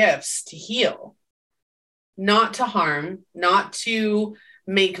our gifts to heal, not to harm, not to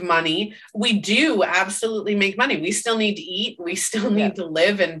make money. We do absolutely make money. We still need to eat. We still need to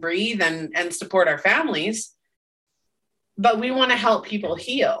live and breathe and support our families. But we want to help people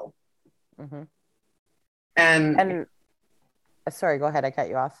heal. Mm-hmm. And sorry, go ahead. I cut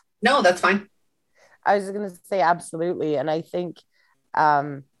you off. No, that's fine. I was going to say absolutely. And I think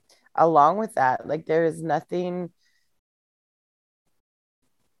along with that, like there is nothing,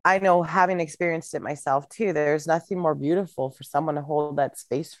 I know having experienced it myself too, there's nothing more beautiful for someone to hold that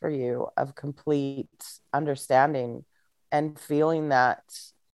space for you of complete understanding and feeling that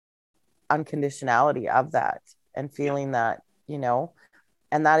unconditionality of that and feeling that, you know,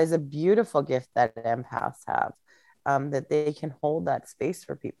 and that is a beautiful gift that empaths have, that they can hold that space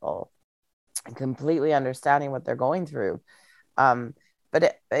for people and completely understanding what they're going through.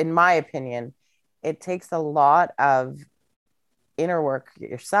 In my opinion, it takes a lot of inner work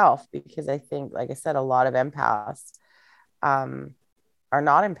yourself, because I think, like I said, a lot of empaths are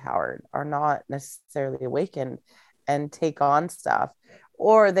not empowered, are not necessarily awakened, and take on stuff,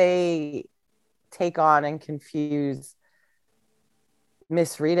 or they take on and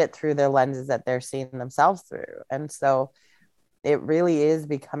misread it through their lenses that they're seeing themselves through. And so it really is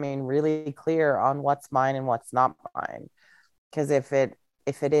becoming really clear on what's mine and what's not mine. Because if it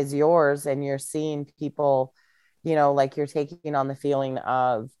is yours and you're seeing people, you know, like you're taking on the feeling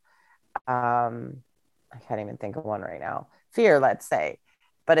of, I can't even think of one right now, fear, let's say,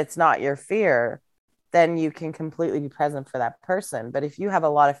 but it's not your fear, then you can completely be present for that person. But if you have a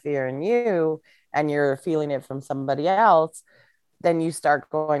lot of fear in you and you're feeling it from somebody else, then you start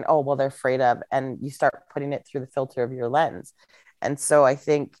going, oh, well, they're afraid of, and you start putting it through the filter of your lens. And so I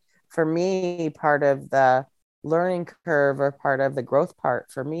think for me, part of the learning curve, or part of the growth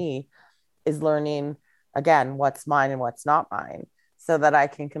part for me, is learning, again, what's mine and what's not mine, so that I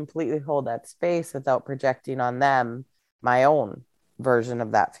can completely hold that space without projecting on them my own version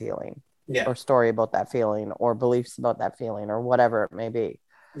of that feeling, or story about that feeling, or beliefs about that feeling, or whatever it may be.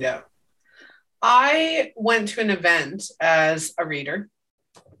 Yeah. I went to an event as a reader,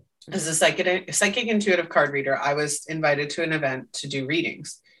 as a psychic intuitive card reader. I was invited to an event to do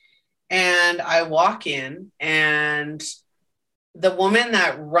readings, and I walk in, and the woman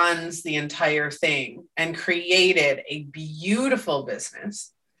that runs the entire thing and created a beautiful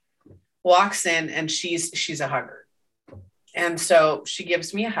business walks in, and she's a hugger. And so she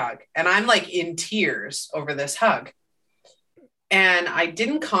gives me a hug, and I'm like in tears over this hug. And I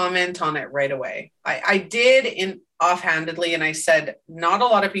didn't comment on it right away. I did in offhandedly, and I said, not a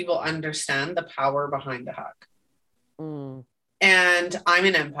lot of people understand the power behind a hug. Mm. And I'm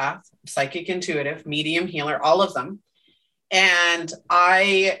an empath, psychic intuitive, medium healer, all of them. And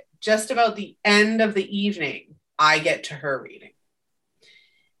I, just about the end of the evening, I get to her reading.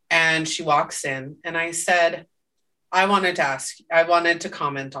 And she walks in, and I said, I wanted to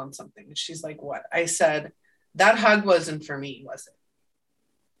comment on something. And she's like, what? I said, that hug wasn't for me, was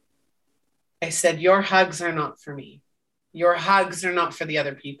it? I said, your hugs are not for me. Your hugs are not for the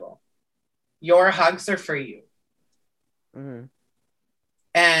other people. Your hugs are for you. Mm-hmm.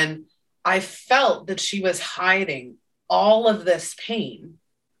 And I felt that she was hiding all of this pain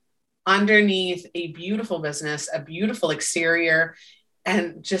underneath a beautiful business, a beautiful exterior,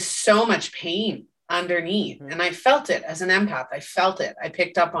 and just so much pain underneath. Mm-hmm. And I felt it as an empath. I felt it. I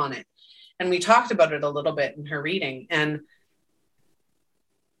picked up on it. And we talked about it a little bit in her reading. And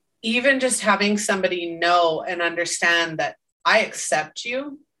even just having somebody know and understand that I accept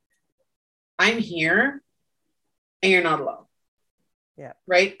you, I'm here, and you're not alone. Yeah.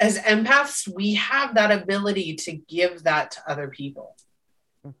 Right? As empaths, we have that ability to give that to other people.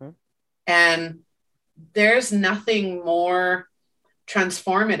 Mm-hmm. And there's nothing more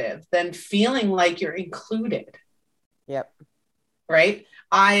transformative than feeling like you're included. Yep. Right?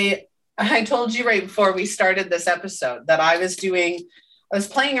 I told you right before we started this episode that I was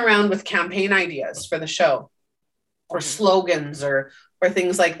playing around with campaign ideas for the show, or slogans or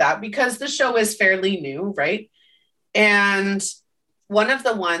things like that, because the show is fairly new, right? And one of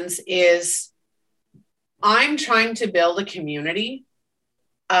the ones is, I'm trying to build a community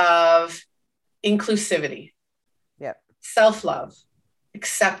of inclusivity, self-love,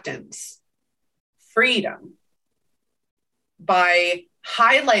 acceptance, freedom, by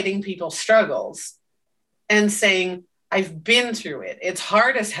highlighting people's struggles and saying, I've been through it. It's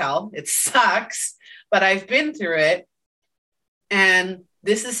hard as hell. It sucks, but I've been through it. And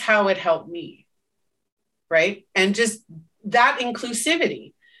this is how it helped me. Right? And just that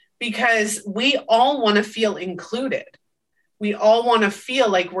inclusivity, because we all want to feel included. We all want to feel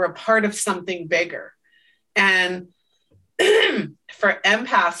like we're a part of something bigger. And for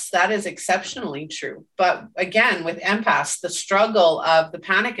empaths, that is exceptionally true. But again, with empaths, the struggle of the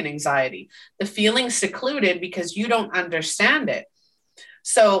panic and anxiety, the feeling secluded because you don't understand it.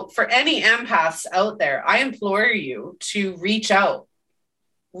 So for any empaths out there, I implore you to reach out,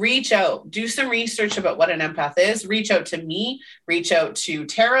 do some research about what an empath is, reach out to me, reach out to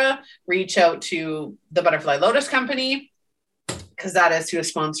Tara, reach out to the Butterfly Lotus Company, because that is who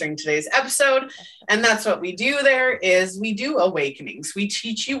is sponsoring today's episode. And that's what we do there is we do awakenings. We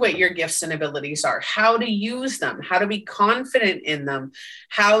teach you what your gifts and abilities are, how to use them, how to be confident in them,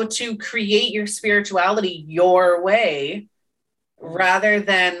 how to create your spirituality your way rather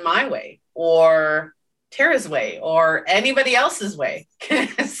than my way or Tara's way or anybody else's way.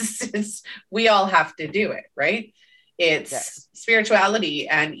 We all have to do it, right? It's spirituality,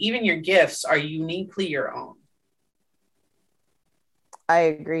 and even your gifts are uniquely your own. I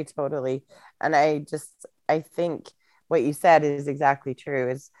agree totally. And I think what you said is exactly true,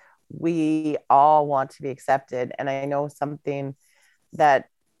 is we all want to be accepted. And I know something that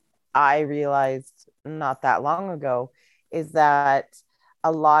I realized not that long ago is that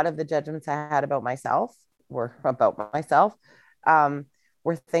a lot of the judgments I had about myself were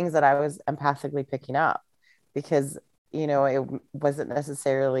things that I was empathically picking up, because, you know, it wasn't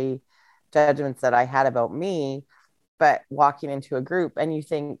necessarily judgments that I had about me, but walking into a group and you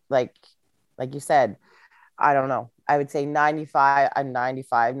think like you said, I don't know, I would say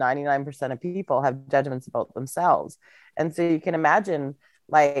 99% of people have judgments about themselves. And so you can imagine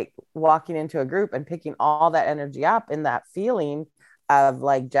like walking into a group and picking all that energy up in that feeling of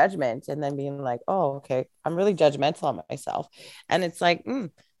like judgment, and then being like, oh, okay, I'm really judgmental on myself. And it's like,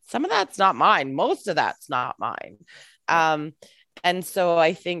 some of that's not mine. Most of that's not mine. And so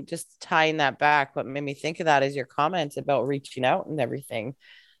I think just tying that back, what made me think of that is your comment about reaching out and everything.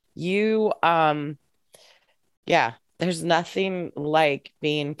 There's nothing like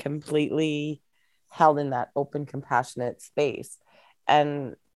being completely held in that open, compassionate space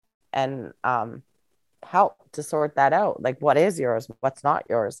and help to sort that out. Like, what is yours? What's not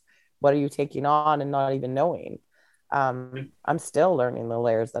yours? What are you taking on and not even knowing? I'm still learning the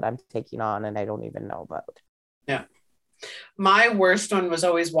layers that I'm taking on and I don't even know about. Yeah. My worst one was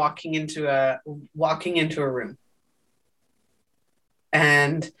always walking into a room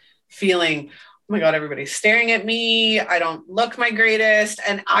and feeling, oh my God, everybody's staring at me. I don't look my greatest.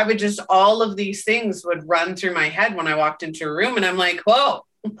 And I would just, all of these things would run through my head when I walked into a room, and I'm like, whoa,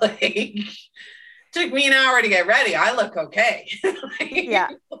 like, took me an hour to get ready. I look okay.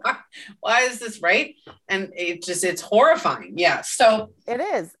 Why is this right? And it's horrifying. Yeah. So it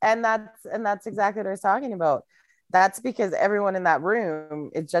is. And that's exactly what I was talking about. That's because everyone in that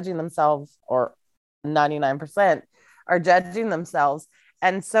room is judging themselves, or 99% are judging themselves.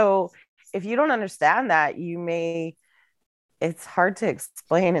 And so if you don't understand that, it's hard to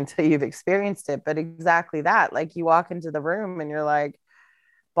explain until you've experienced it. But exactly that, like you walk into the room and you're like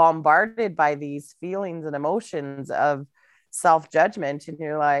bombarded by these feelings and emotions of self-judgment. And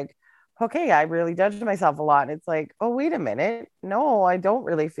you're like, okay, I really judge myself a lot. And it's like, oh, wait a minute. No, I don't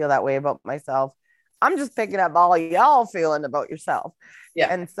really feel that way about myself. I'm just picking up all y'all feeling about yourself.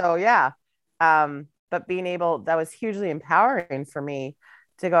 Yeah. And so, but being able, that was hugely empowering for me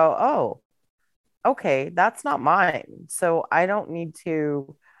to go, oh, okay, that's not mine. So I don't need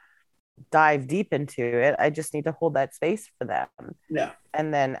to dive deep into it. I just need to hold that space for them. Yeah.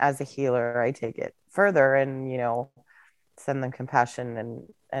 And then as a healer, I take it further and, send them compassion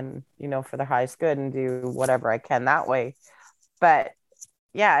and, for their highest good and do whatever I can that way. But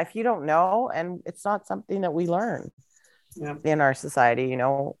yeah, if you don't know, and it's not something that we learn in our society,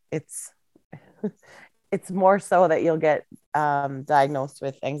 it's more so that you'll get diagnosed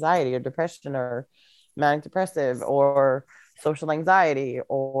with anxiety or depression or manic depressive or social anxiety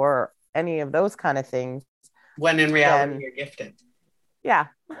or any of those kind of things. When in reality, you're gifted. Yeah.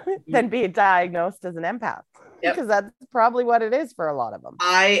 Then be diagnosed as an empath. Yep. Because that's probably what it is for a lot of them.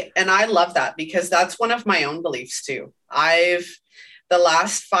 I love that, because that's one of my own beliefs too. The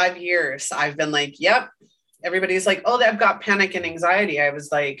last 5 years, I've been like, yep. Everybody's like, oh, they've got panic and anxiety. I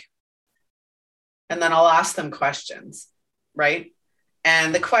was like, and then I'll ask them questions, right?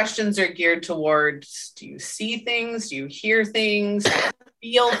 And the questions are geared towards, do you see things? Do you hear things? Do you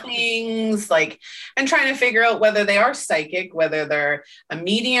feel things? And trying to figure out whether they are psychic, whether they're a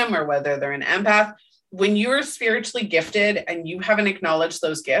medium, or whether they're an empath. When you're spiritually gifted and you haven't acknowledged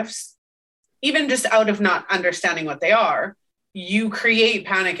those gifts, even just out of not understanding what they are, you create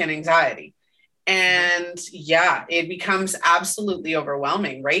panic and anxiety. And yeah, it becomes absolutely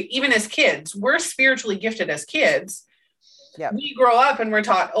overwhelming, right? Even as kids, we're spiritually gifted as kids. Yep. We grow up and we're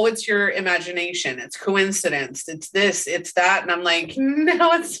taught, oh, it's your imagination. It's coincidence. It's this, it's that. And I'm like,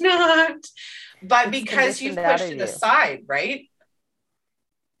 no, it's not. But It's because you've conditioned out pushed of it you. aside, right?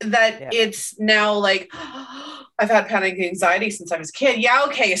 That Yeah. it's now like, oh, I've had panic anxiety since I was a kid. Yeah.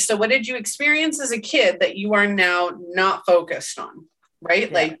 Okay. So what did you experience as a kid that you are now not focused on?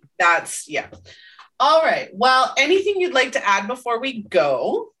 Right? Yeah. Like that's, yeah. All right. Well, anything you'd like to add before we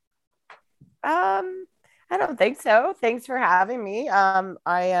go? I don't think so. Thanks for having me. I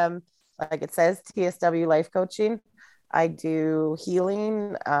am, like it says, TSW life coaching. I do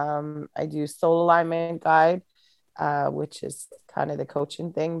healing. I do soul alignment guide, which is kind of the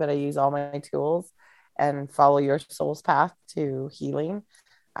coaching thing, but I use all my tools and follow your soul's path to healing,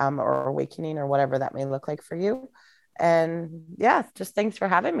 or awakening, or whatever that may look like for you. And yeah, just thanks for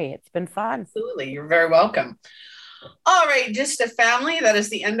having me. It's been fun. Absolutely. You're very welcome. All right, just a family. That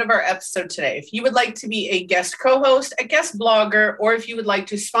is the end of our episode today. If you would like to be a guest co-host, a guest blogger, or if you would like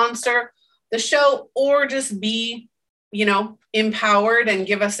to sponsor the show or just be, empowered and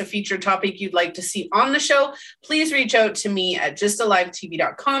give us a featured topic you'd like to see on the show, please reach out to me at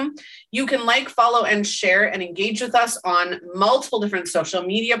justalivetv.com. You can like, follow, and share and engage with us on multiple different social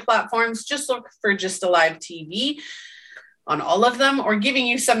media platforms. Just look for Just Alive TV on all of them, or Giving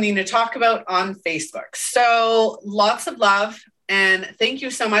You Something to Talk About on Facebook. So lots of love. And thank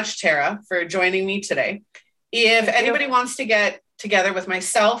you so much, Tara, for joining me today. If anybody wants to get together with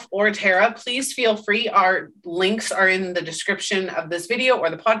myself or Tara, please feel free. Our links are in the description of this video or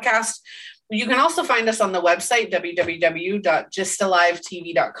the podcast. You can also find us on the website,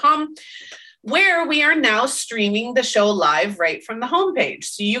 www.justalivetv.com, where we are now streaming the show live right from the homepage.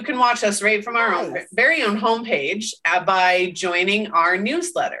 So you can watch us right from our own very own homepage by joining our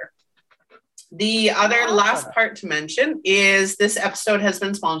newsletter. The other last part to mention is this episode has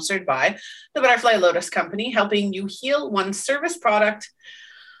been sponsored by the Butterfly Lotus Company, helping you heal one service, product,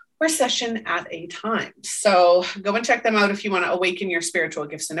 or session at a time. So go and check them out if you want to awaken your spiritual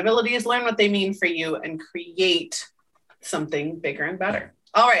gifts and abilities, learn what they mean for you, and create something bigger and better.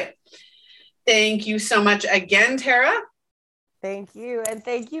 All right. Thank you so much again, Tara. Thank you. And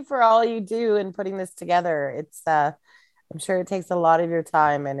thank you for all you do in putting this together. It's I'm sure it takes a lot of your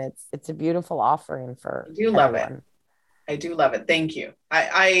time, and it's a beautiful offering for I do love it. I do love it. Thank you.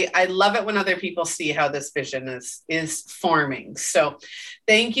 I love it when other people see how this vision is forming. So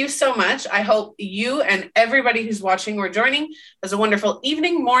thank you so much. I hope you and everybody who's watching or joining has a wonderful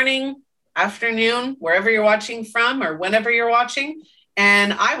evening, morning, afternoon, wherever you're watching from or whenever you're watching.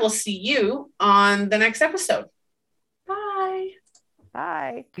 And I will see you on the next episode. Bye.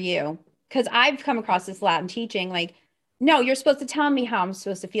 Bye. You, because I've come across this a lot in teaching, like, no, you're supposed to tell me how I'm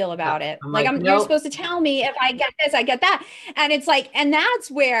supposed to feel about it. You're supposed to tell me if I get this, I get that. And it's like, and that's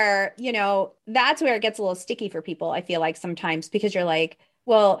where it gets a little sticky for people. I feel like sometimes, because you're like,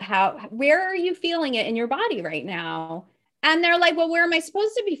 well, where are you feeling it in your body right now? And they're like, well, where am I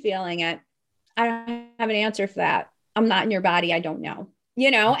supposed to be feeling it? I don't have an answer for that. I'm not in your body. I don't know, and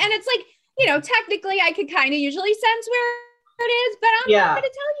it's like, technically I could kind of usually sense where it is, but I'm not going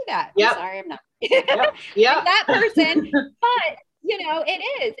to tell you that. I'm sorry. I'm not. That person. But,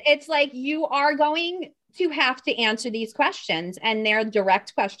 it is. It's like you are going to have to answer these questions, and they're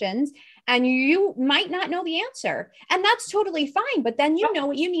direct questions, and you might not know the answer. And that's totally fine. But then you know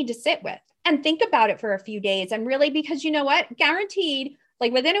what you need to sit with and think about it for a few days. And really, because you know what? Guaranteed,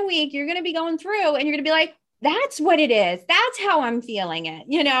 like within a week, you're going to be going through and you're going to be like, that's what it is. That's how I'm feeling it,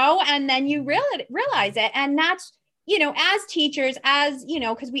 and then you realize it. And that's, as teachers,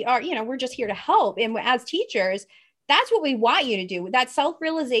 because we are, we're just here to help. And as teachers, that's what we want you to do. That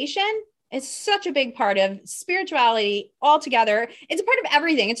self-realization is such a big part of spirituality altogether. It's a part of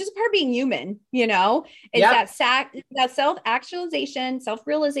everything. It's just a part of being human, It's that self-actualization,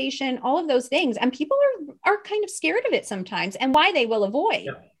 self-realization, all of those things. And people are kind of scared of it sometimes, and why they will avoid.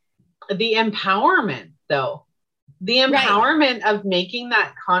 The empowerment, though, of making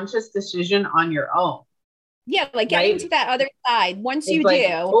that conscious decision on your own. Yeah, like getting to that other side. Once you do,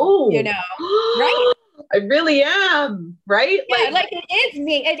 right? I really am, right? Yeah, like it is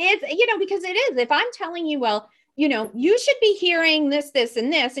me. It is, because it is. If I'm telling you, well, you should be hearing this,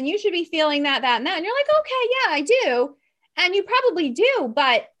 and this, and you should be feeling that, and that. And you're like, okay, yeah, I do. And you probably do.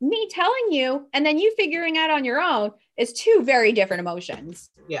 But me telling you, and then you figuring out on your own is two very different emotions.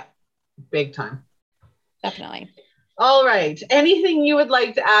 Yeah, big time. Definitely. All right. Anything you would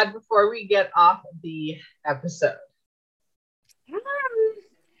like to add before we get off the episode?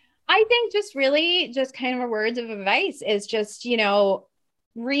 I think just kind of a words of advice is just,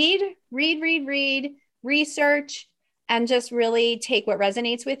 read, research, and just really take what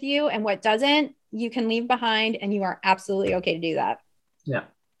resonates with you, and what doesn't, you can leave behind, and you are absolutely okay to do that. Yeah.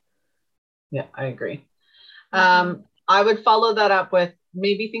 Yeah, I agree. I would follow that up with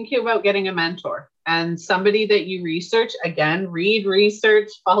maybe thinking about getting a mentor and somebody that you research. Again, read, research,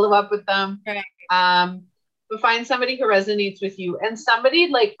 follow up with them. Right. But find somebody who resonates with you, and somebody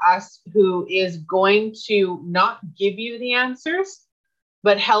like us who is going to not give you the answers,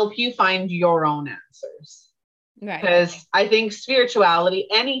 but help you find your own answers. Right. Because I think spirituality,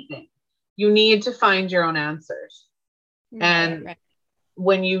 anything, you need to find your own answers. And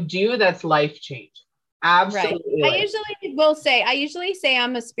when you do, that's life changing. Absolutely. Right. I usually say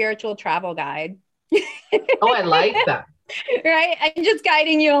I'm a spiritual travel guide. Oh, I like that. Right. I'm just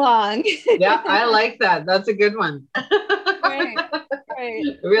guiding you along. Yeah, I like that. That's a good one. Right.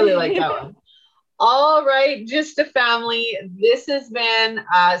 I really like that one. All right, just a family. This has been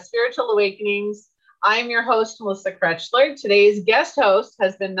Spiritual Awakenings. I'm your host, Melissa Kretschler. Today's guest host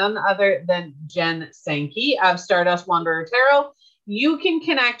has been none other than Jen Sankey of Stardust Wanderer Tarot. You can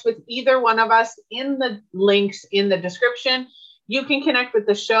connect with either one of us in the links in the description. You can connect with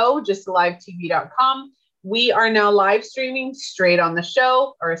the show, justalivetv.com. We are now live streaming straight on the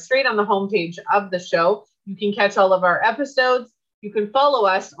show, or straight on the homepage of the show. You can catch all of our episodes. You can follow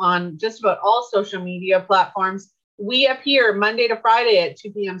us on just about all social media platforms. We appear Monday to Friday at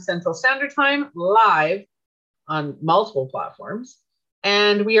 2 p.m. Central Standard Time, live on multiple platforms.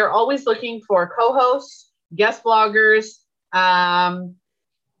 And we are always looking for co-hosts, guest bloggers.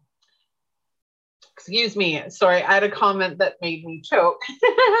 Excuse me. Sorry, I had a comment that made me choke.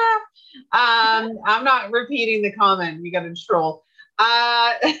 I'm not repeating the comment. You got to troll.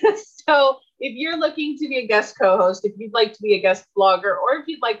 So if you're looking to be a guest co-host, if you'd like to be a guest blogger, or if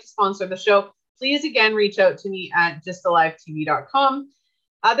you'd like to sponsor the show, please again reach out to me at justalivetv.com.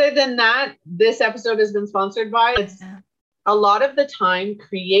 Other than that, this episode has been sponsored by. It's a lot of the time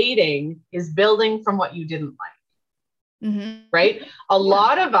creating is building from what you didn't like. Right? A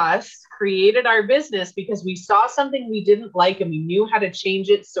lot of us created our business because we saw something we didn't like and we knew how to change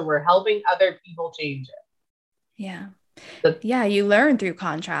it. So we're helping other people change it. Yeah. You learn through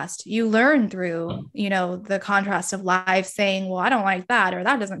contrast. You learn through, the contrast of life saying, well, I don't like that, or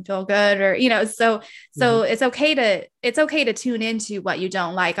that doesn't feel good, or, so it's okay to tune into what you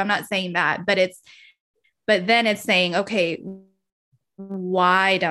don't like. I'm not saying that, but then it's saying, okay, why don't